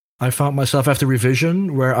 I found myself after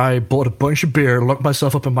revision where I bought a bunch of beer, locked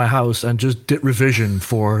myself up in my house, and just did revision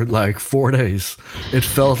for like 4 days. It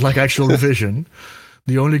felt like actual revision.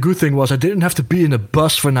 The only good thing was I didn't have to be in a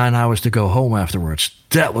bus for 9 hours to go home afterwards.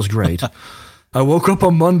 That was great. I woke up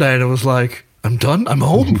on Monday and it was like, I'm done. I'm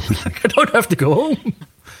home. I don't have to go home.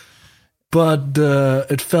 But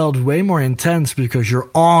it felt way more intense because you're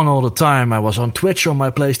on all the time. I was on Twitch on my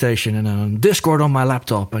PlayStation and then on Discord on my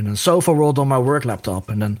laptop and then Sofa World on my work laptop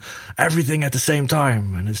and then everything at the same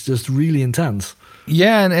time. And it's just really intense.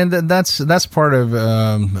 Yeah, and that's part of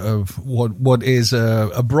what is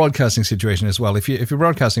a broadcasting situation as well. If you're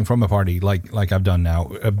broadcasting from a party like I've done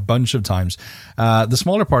now a bunch of times, the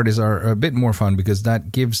smaller parties are a bit more fun because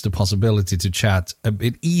that gives the possibility to chat a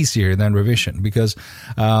bit easier than revision. Because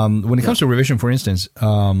when it comes to revision, for instance,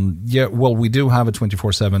 we do have a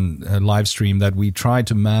 24/7 live stream that we try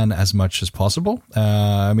to man as much as possible.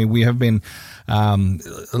 I mean, we have been.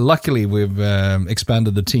 Luckily, we've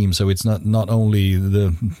expanded the team, so it's not only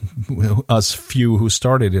us few who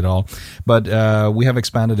started it all, but we have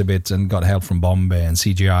expanded a bit and got help from Bombay and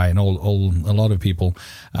CGI and a lot of people,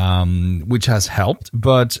 which has helped.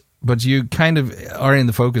 But you kind of are in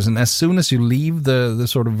the focus, and as soon as you leave the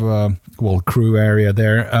sort of crew area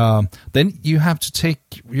there, then you have to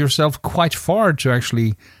take yourself quite far to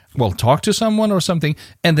actually. Talk to someone or something,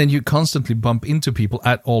 and then you constantly bump into people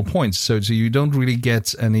at all points. So you don't really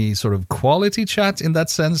get any sort of quality chat in that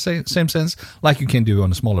sense, same sense, like you can do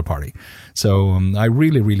on a smaller party. So I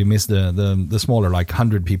really, really miss the smaller, like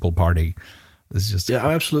 100 people party. It's just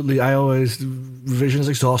absolutely. Revision is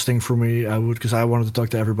exhausting for me. Because I wanted to talk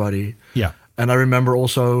to everybody. Yeah. And I remember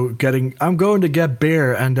also I'm going to get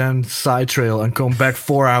beer and then side trail and come back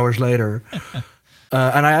 4 hours later.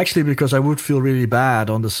 And I actually, because I would feel really bad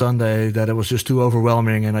on the Sunday that it was just too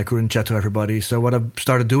overwhelming and I couldn't chat to everybody. So what I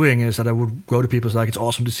started doing is that I would go to people like, it's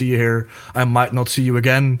awesome to see you here. I might not see you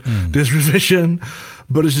again this revision,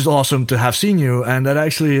 but it's just awesome to have seen you. And that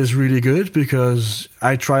actually is really good because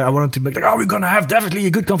I wanted to make like, we're going to have definitely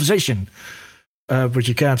a good conversation. But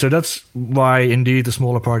you can't. So that's why, indeed, the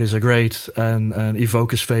smaller parties are great. And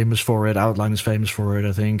Evoke is famous for it. Outline is famous for it.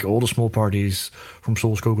 I think all the small parties, from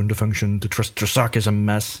Soulskog and Defunction to Tresak is a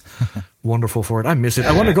mess. Wonderful for it. I miss it.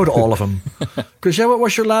 I want to go to all of them. Because, what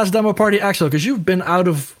was your last demo party, Axel? Because you've been out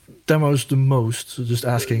of demos the most. So just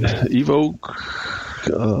asking. Evoke,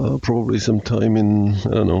 probably sometime in,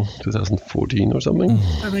 2014 or something.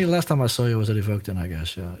 I think the last time I saw you was at Evoke then, I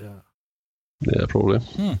guess. Yeah. Yeah, probably.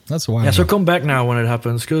 That's a while. Yeah, so ago. come back now when it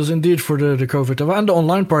happens, because indeed for the COVID and the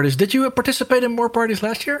online parties, did you participate in more parties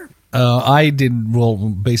last year? I did, well,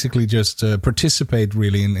 basically just participate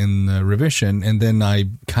really in revision, and then I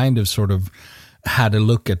kind of sort of had a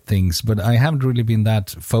look at things, but I haven't really been that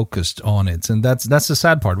focused on it, and that's the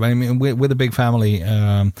sad part. I mean, with a big family,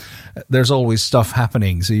 there's always stuff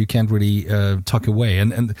happening, so you can't really tuck away.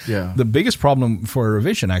 And the biggest problem for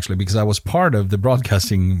revision, actually, because I was part of the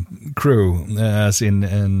broadcasting crew, as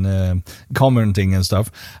in commenting and stuff,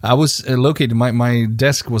 I was located. My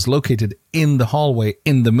desk was located in the hallway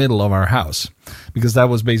in the middle of our house, because that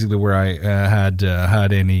was basically where I had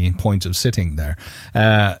any point of sitting there.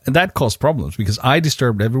 And that caused problems because I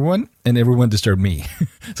disturbed everyone and everyone disturbed me.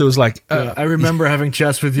 So it was like... I remember having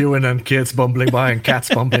chats with you and then kids bumbling by and cats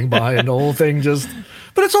bumbling by and the whole thing just...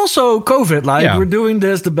 But it's also COVID, like, we're doing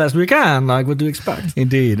this the best we can, like, what do you expect?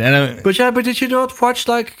 Indeed. And but did you not watch,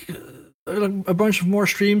 like a bunch of more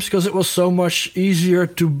streams? Because it was so much easier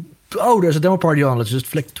to... Oh, there's a demo party on. Let's just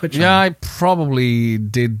flick Twitch on. Yeah, I probably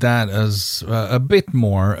did that as a bit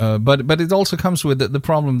more, but it also comes with the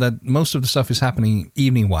problem that most of the stuff is happening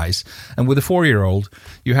evening-wise, and with a 4-year-old,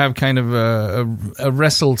 you have kind of a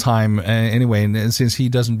wrestle time anyway, and since he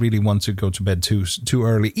doesn't really want to go to bed too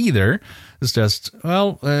early either, it's just,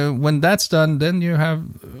 well, when that's done, then you have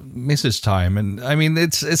Mrs. time, and I mean,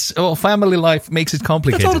 it's family life makes it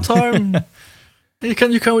complicated. It's all the time. You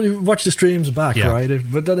can watch the streams back, right?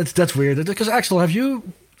 But that's weird. Because Axel, have you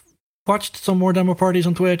watched some more demo parties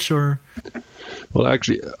on Twitch or? Well,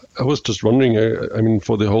 actually, I was just wondering. I mean,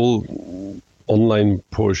 for the whole online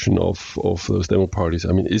portion of those demo parties,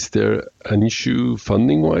 I mean, is there an issue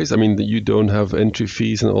funding-wise? I mean, that you don't have entry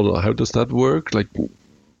fees and all. How does that work? Like,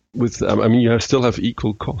 I mean, you still have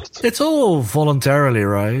equal costs. It's all voluntarily,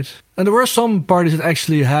 right? And there were some parties that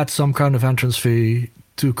actually had some kind of entrance fee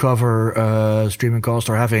to cover streaming costs,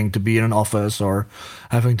 or having to be in an office, or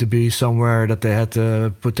having to be somewhere that they had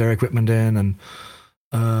to put their equipment in. And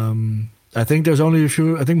I think there's only a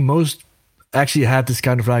few. I think most actually had this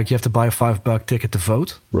kind of like, you have to buy a $5 ticket to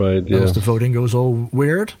vote. Right. Yeah. Because the voting goes all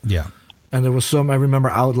weird. Yeah. And there was some, I remember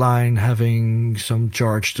Outline having some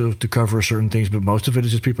charge to cover certain things, but most of it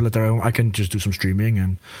is just people at their own. I can just do some streaming,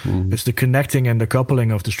 and it's the connecting and the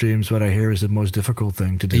coupling of the streams, what I hear is the most difficult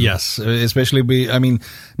thing to do. Yes, especially, I mean,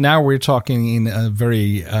 now we're talking in a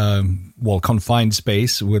very confined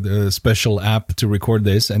space with a special app to record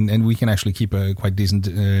this, and we can actually keep a quite decent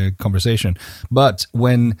conversation. But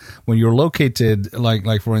when you're located,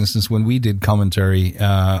 like for instance, when we did commentary,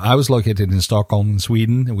 I was located in Stockholm,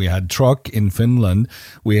 Sweden. We had Truck in Finland.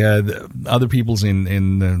 We had other people's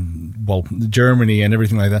in Germany and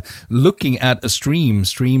everything like that, looking at a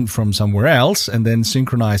streamed from somewhere else and then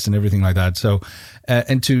synchronized and everything like that. So,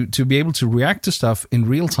 and to be able to react to stuff in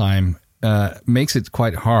real time makes it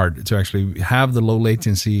quite hard to actually have the low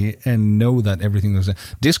latency and know that everything was...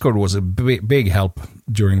 Discord was a big help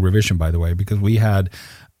during revision, by the way, because we had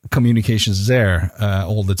communications there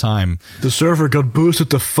all the time. The server got boosted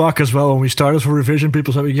the fuck as well when we started for revision.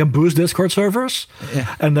 People said, you can boost Discord servers,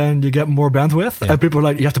 and then you get more bandwidth. And people were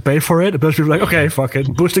like, you have to pay for it. But people were like, okay, fuck it,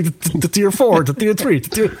 boosting to tier 4, to tier 3.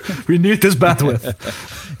 We need this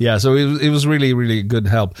bandwidth. Yeah, so it was really, really good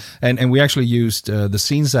help. And we actually used the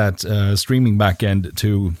SceneSat streaming backend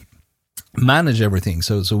to manage everything.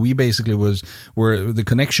 So we basically were the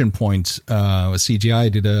connection point. CGI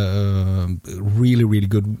did a really, really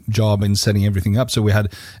good job in setting everything up. So we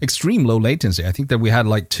had extreme low latency. I think that we had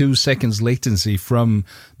like 2 seconds latency from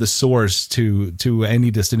the source to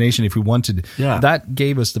any destination if we wanted. Yeah. That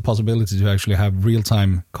gave us the possibility to actually have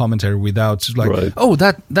real-time commentary without like, oh,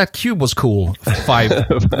 that cube was cool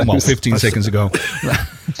 15 seconds ago.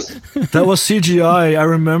 That was CGI. I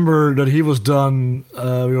remember that he was done.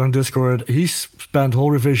 We were on Discord. He spent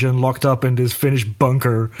whole revision locked up in this Finnish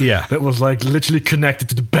bunker. Yeah. That was like literally connected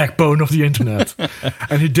to the backbone of the internet.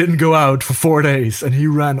 And he didn't go out for 4 days. And he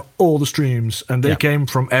ran all the streams. And they came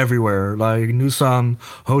from everywhere. Like Nusan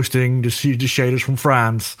hosting the shaders from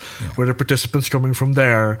France, where the participants coming from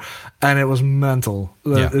there. And it was mental.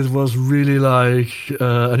 It was really like...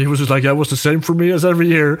 and he was just like, yeah, it was the same for me as every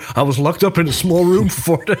year. I was locked up in a small room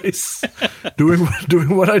for 4 days.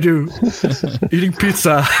 doing what I do. Eating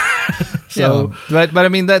pizza. So, but I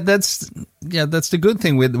mean that's the good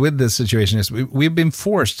thing with this situation is we've been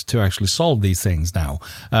forced to actually solve these things now.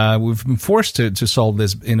 We've been forced to solve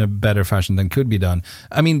this in a better fashion than could be done.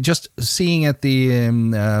 I mean, just seeing at the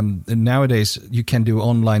nowadays you can do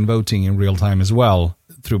online voting in real time as well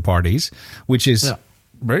through parties, which is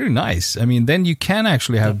very nice. I mean, then you can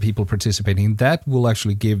actually have people participating. That will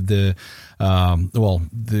actually give the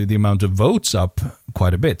amount of votes up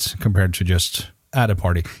quite a bit compared to just at a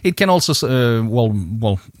party. It can also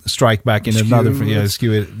strike back in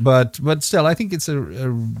skew it, but still, I think it's a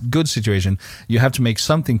good situation. You have to make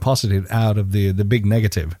something positive out of the big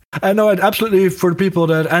negative. I know, absolutely, for the people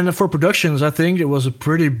that, and for productions, I think it was a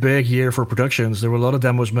pretty big year for productions. There were a lot of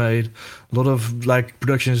demos made, a lot of like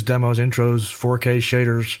productions, demos, intros, 4K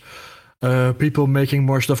shaders, people making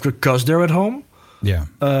more stuff because they're at home. Yeah,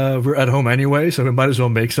 we're at home anyway, so we might as well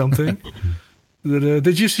make something.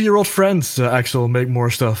 Did you see your old friends, Axel, make more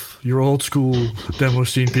stuff? Your old school demo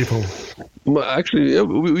scene people? Well, actually, yeah,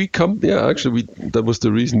 we come. Yeah, actually, that was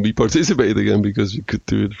the reason we participated again, because we could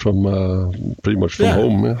do it from pretty much from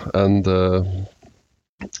home. Yeah?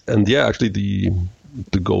 And yeah, actually,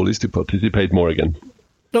 the goal is to participate more again.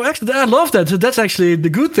 No, actually, I love that. So that's actually the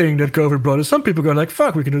good thing that COVID brought us. Some people go like,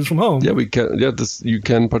 "Fuck, we can do this from home." Yeah, we can. Yeah, you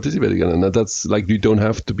can participate again, and that's like you don't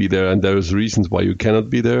have to be there. And there's reasons why you cannot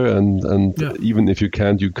be there, and even if you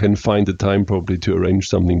can't, you can find the time probably to arrange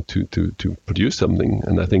something to produce something.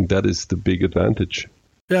 And I think that is the big advantage.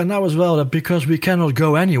 Yeah, now as well, that because we cannot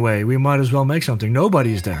go anyway, we might as well make something.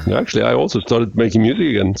 Nobody's there. Yeah, actually, I also started making music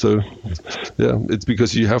again. So, yeah, it's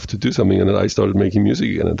because you have to do something, and then I started making music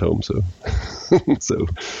again at home. So,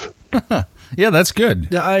 yeah, that's good.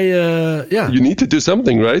 Yeah, You need to do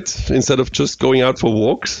something, right? Instead of just going out for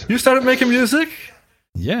walks. You started making music?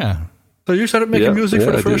 Yeah. So you started making music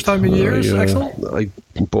for the first time in years, Axel? I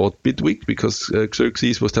bought Bitwig because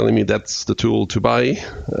Xerxes was telling me that's the tool to buy,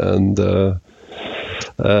 and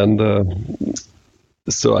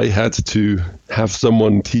so I had to have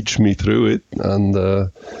someone teach me through it, and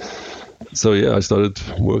so yeah, I started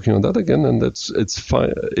working on that again, and it's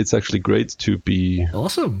fine. It's actually great to be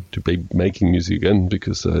awesome to be making music again,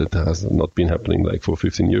 because it has not been happening like for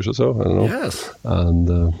 15 years or so. I don't know. Yes,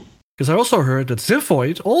 and. Because I also heard that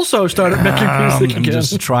Ziphoid also started making music again.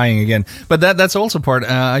 Just trying again. But that's also part.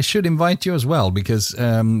 I should invite you as well, because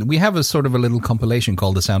we have a sort of a little compilation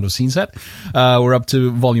called The Sound of Scene Set. We're up to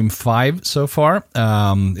volume 5 so far.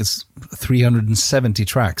 It's 370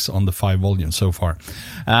 tracks on the 5 volumes so far.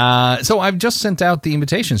 So I've just sent out the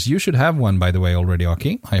invitations. You should have one, by the way, already,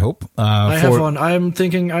 Aki, I hope. I have one. I'm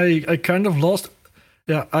thinking I kind of lost...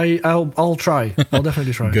 Yeah, I'll try. I'll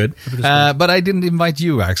definitely try. Good. But I didn't invite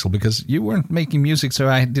you, Axel, because you weren't making music, so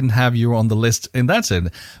I didn't have you on the list, and that's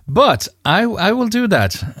it. But I will do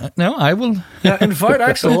that. No, I will. Yeah, invite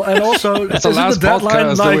Axel, and also that's the last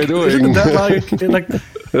podcast that we're doing. Isn't the deadline like?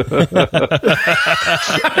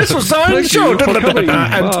 This was our show.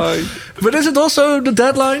 But is it also the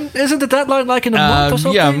deadline? Isn't the deadline like in a month or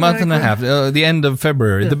something? Yeah, a month and a half. The end of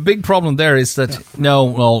February. Yeah. The big problem there is that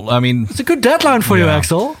I mean, it's a good deadline for you,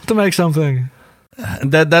 Axel, to make something.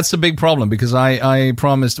 That's the big problem, because I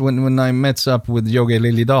promised when I met up with Joge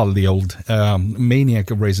Liljedahl, the old maniac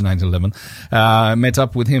of Razer 1911, I met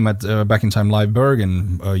up with him at Back in Time Live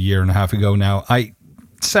Bergen a year and a half ago now. I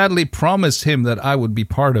sadly promised him that I would be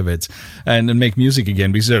part of it and make music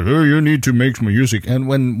again. He said, "Oh, you need to make music." And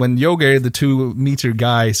when Joge, the 2-meter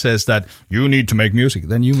guy, says that you need to make music,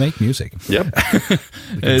 then you make music. Yep.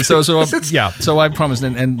 So I promised,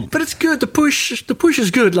 and but it's good. The push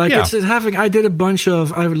is good. Like it's having. I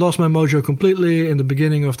lost my mojo completely in the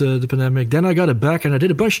beginning of the pandemic. Then I got it back, and I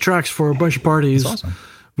did a bunch of tracks for a bunch of parties. That's awesome.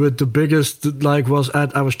 But the biggest I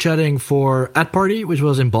was chatting for At Party, which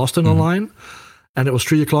was in Boston online. And it was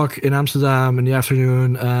 3:00 in Amsterdam in the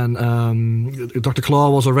afternoon, and Dr. Claw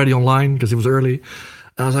was already online because it was early.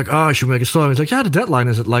 And I was like, "Oh, I should make a song." He's like, "Yeah, the deadline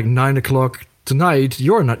is at like 9:00 tonight.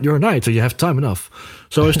 Your night, so you have time enough."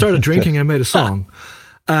 So I started drinking and made a song.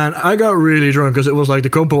 And I got really drunk because it was like the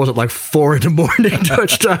compo was at like 4 in the morning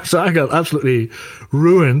Dutch time, so I got absolutely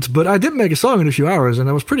ruined. But I did make a song in a few hours, and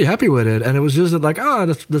I was pretty happy with it. And it was just that, like,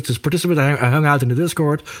 let's just participate. I hung out in the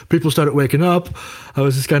Discord. People started waking up. I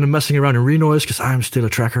was just kind of messing around in Renoise because I'm still a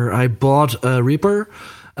tracker. I bought a Reaper,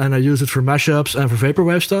 and I use it for mashups and for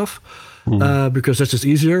vaporwave stuff because that's just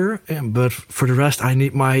easier. But for the rest, I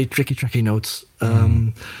need my tricky notes.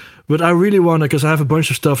 But I really want to, because I have a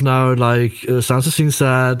bunch of stuff now, like Sounds of Scene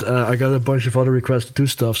Set. I got a bunch of other requests to do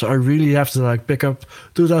stuff. So I really have to like pick up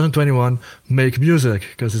 2021, make music,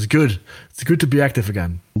 because it's good. It's good to be active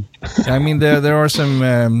again. I mean, there are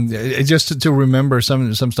some, just to remember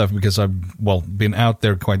some stuff, because I've, been out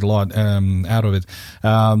there quite a lot, out of it.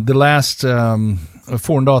 The last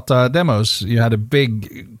Forndata demos, you had a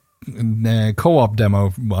big co-op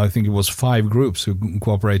demo. I think it was 5 groups who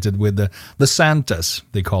cooperated with the Santas,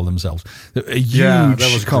 they call themselves. A huge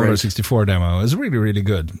that was Commodore great. 64 demo. It was really, really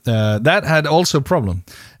good. That had also a problem.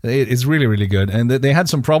 It's really, really good. And they had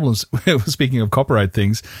some problems, speaking of copyright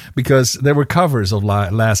things, because there were covers of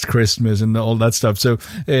Last Christmas and all that stuff. So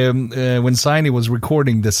when Siny was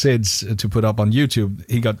recording the SIDs to put up on YouTube,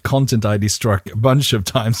 he got Content ID struck a bunch of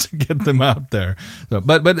times to get them out there. So,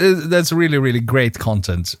 but that's really, really great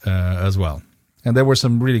content as well. And there were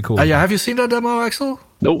some really cool. Yeah, have you seen that demo, Axel?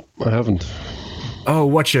 No, I haven't. Oh,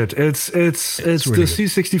 watch it. It's really the good.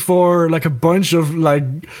 C64, like a bunch of like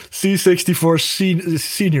C64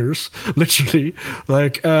 seniors, literally.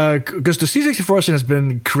 Like, because the C64 scene has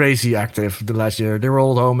been crazy active the last year. They were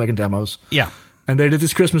all at home making demos. Yeah. And they did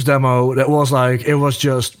this Christmas demo that was like, it was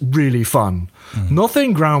just really fun.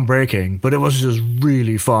 Nothing groundbreaking, but it was just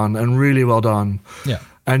really fun and really well done. Yeah.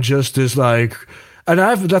 And just this like, and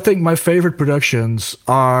I think my favorite productions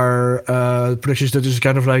are productions that just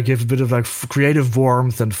kind of like give a bit of like creative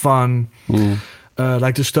warmth and fun.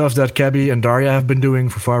 Like the stuff that Cabby and Daria have been doing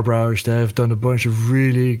for Farbroush. They have done a bunch of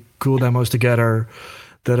really cool demos together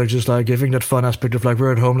that are just like giving that fun aspect of like,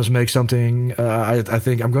 we're at home, let's make something. I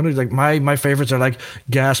think I'm gonna like my favorites are like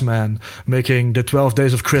Gasman making the 12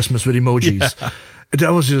 Days of Christmas with emojis. Yeah.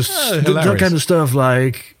 That was just that hilarious. kind of stuff.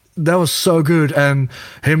 Like that was so good, and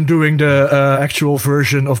him doing the actual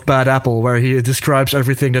version of Bad Apple where he describes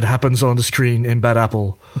everything that happens on the screen in Bad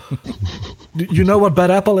Apple. You know what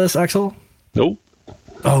Bad Apple is, Axel? No.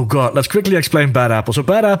 Oh god, let's quickly explain Bad Apple. So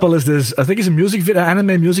Bad Apple is this, I think it's a music video,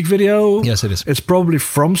 anime music video. Yes, it is. It's probably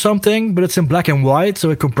from something, but it's in black and white,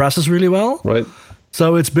 so it compresses really well. Right.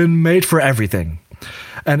 So it's been made for everything.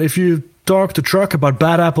 And if you talk to Truck about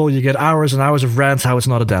Bad Apple, you get hours and hours of rants how it's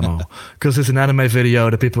not a demo. Because it's an anime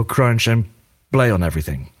video that people crunch and play on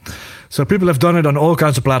everything. So people have done it on all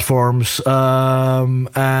kinds of platforms,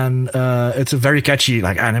 and it's a very catchy,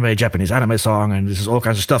 like Japanese anime song, and there's all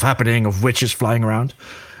kinds of stuff happening of witches flying around.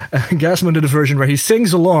 And Gasman did a version where he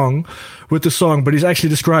sings along with the song, but he's actually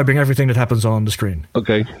describing everything that happens on the screen.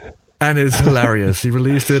 Okay. And it's hilarious. He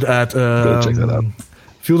released it at Go check that out.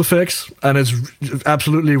 Field Effects, and it's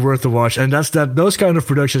absolutely worth the watch. And those kind of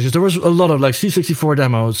productions. There was a lot of like C64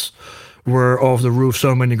 demos were off the roof.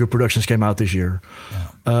 So many good productions came out this year.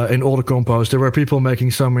 In all the compos, there were people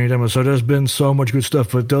making so many demos. So there's been so much good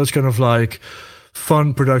stuff. But those kind of like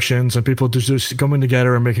fun productions and people just coming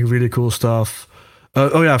together and making really cool stuff. For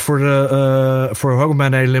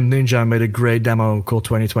Hogaman A, Limb Ninja made a great demo called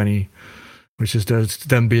 2020, which is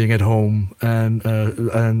them being at home, and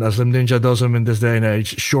as Limb Ninja does them in this day and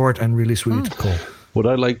age, short and really sweet. Cool. What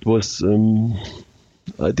I liked was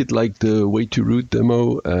I did like the Way to Root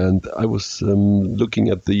demo, and I was looking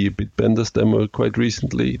at the Bitbenders demo quite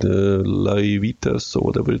recently, the Laivitas or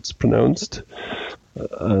whatever it's pronounced,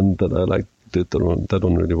 and that I liked that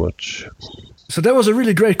one really much. So that was a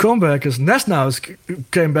really great comeback, because Nesnaus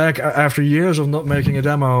came back after years of not making a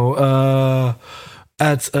demo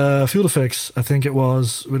at Field Effects, I think it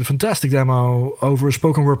was, with a fantastic demo over a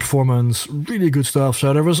spoken word performance, really good stuff.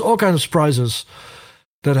 So there was all kinds of surprises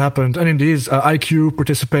that happened. And indeed, IQ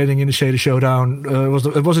participating in the Shader Showdown. It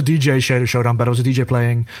was a DJ Shader Showdown, but it was a DJ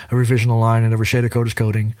playing a revisional line, and there were shader coders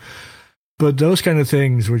coding. But those kind of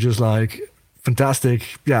things were just like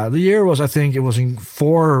fantastic. Yeah, the year was, I think, it was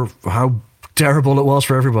for how terrible it was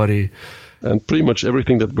for everybody. And pretty much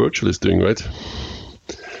everything that Virtual is doing, right?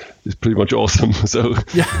 Is pretty much awesome. So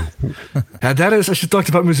yeah, and that is, as you talked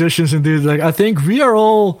about musicians, indeed. Like I think we are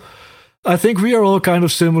all kind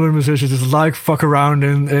of similar musicians. Just like fuck around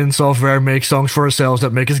in software, make songs for ourselves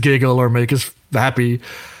that make us giggle or make us happy.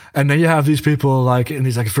 And then you have these people like in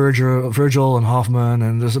these like Virgil and Hoffman,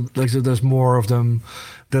 and there's more of them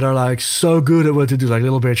that are like so good at what they do. Like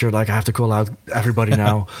Little Bitch, like I have to call out everybody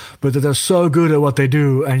now, but that they're so good at what they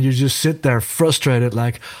do, and you just sit there frustrated,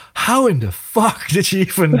 like, how in the fuck did you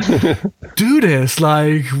even do this?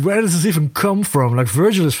 Like, where does this even come from? Like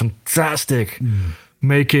Virgil is fantastic,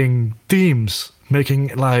 making themes,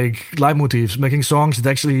 making like leitmotifs, making songs that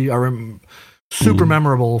actually are super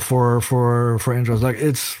memorable for intros. Like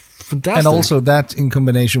it's fantastic. And also that in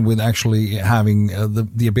combination with actually having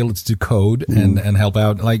the ability to code and help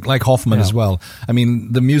out, like Hoffman as well. I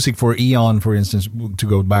mean, the music for Eon, for instance, to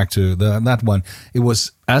go back to that one, it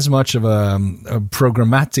was as much of a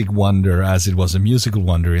programmatic wonder as it was a musical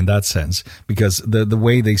wonder in that sense, because the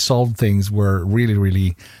way they solved things were really,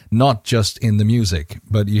 really not just in the music,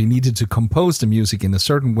 but you needed to compose the music in a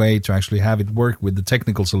certain way to actually have it work with the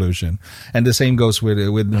technical solution. And the same goes with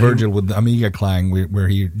Virgil with Amiga Clang, where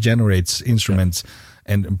he generates instruments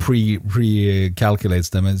and pre-calculates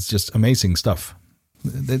them. It's just amazing stuff.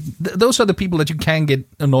 Those are the people that you can get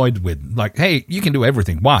annoyed with. Like, hey, you can do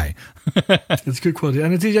everything. Why? It's good quality.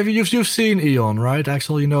 And you've seen Eon, right,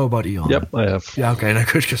 Axel? You know about Eon. Yep, I have. Yeah, okay, no,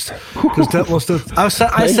 good, because that was the. I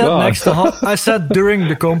sat during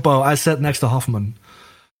the compo. I sat next to Hoffman.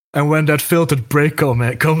 And when that filtered break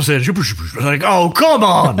comes in, like, oh, come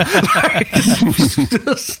on!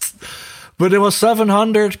 But it was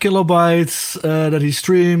 700 kilobytes that he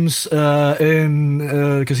streams in,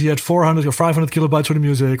 because he had 400 or 500 kilobytes for the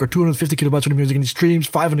music, or 250 kilobytes for the music, and he streams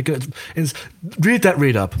 500 kilobytes. Read that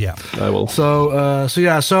read up. Yeah, I will. So I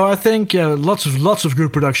think lots of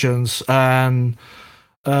good productions, and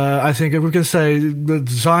I think we can say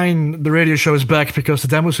the radio show is back because the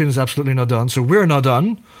demo scene is absolutely not done. So we're not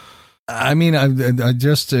done. I mean, I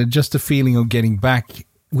just the feeling of getting back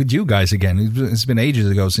with you guys again. It's been ages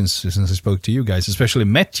ago since I spoke to you guys, especially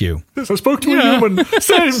met you. Yes, I spoke to a human.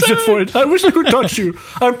 Same. I wish I could touch you.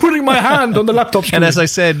 I'm putting my hand on the laptop screen. And as I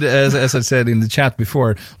said in the chat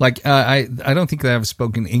before, like I don't think I have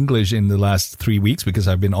spoken English in the last 3 weeks because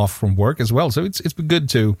I've been off from work as well. So it's been good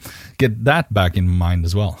to get that back in mind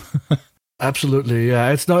as well. Absolutely, yeah.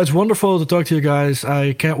 It's wonderful to talk to you guys.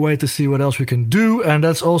 I can't wait to see what else we can do, and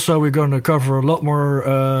that's also we're going to cover a lot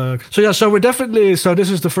more. So we're definitely. So this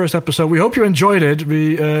is the first episode. We hope you enjoyed it.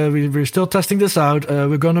 We're still testing this out.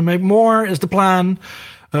 We're going to make more. Is the plan.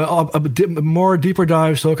 More deeper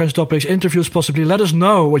dives, all kinds of topics, interviews possibly. Let us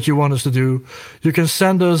know what you want us to do. You can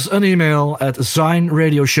send us an email at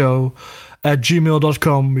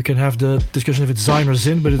zinradioshow@gmail.com. We can have the discussion if it's Zine or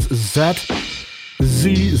Zin, but it's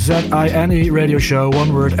ZZINE radio show,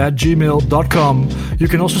 one word, @gmail.com. You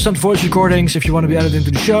can also send voice recordings if you want to be added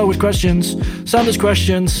into the show with questions. Send us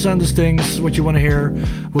questions, send us things, what you want to hear.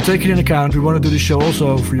 We'll take it in account. We want to do the show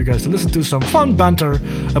also for you guys to listen to some fun banter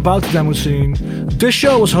about the demo scene. This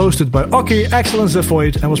show was hosted by Oki, Axel, and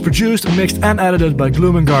Zevoid, and was produced, mixed, and edited by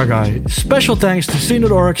Gloom and Gargai. Special thanks to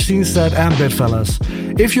Scene.org, SceneStat, and Bitfellas.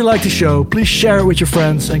 If you like the show, please share it with your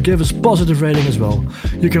friends and give us positive rating as well.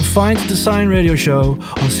 You can find the Sign Radio Show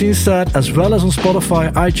on SceneStat as well as on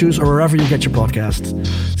Spotify, iTunes, or wherever you get your podcasts.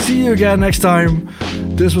 See you again next time.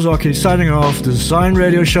 This was Oki signing off the Sign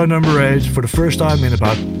Radio Show number 8 for the first time in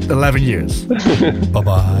about 11 years.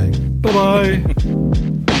 Bye-bye. Bye-bye.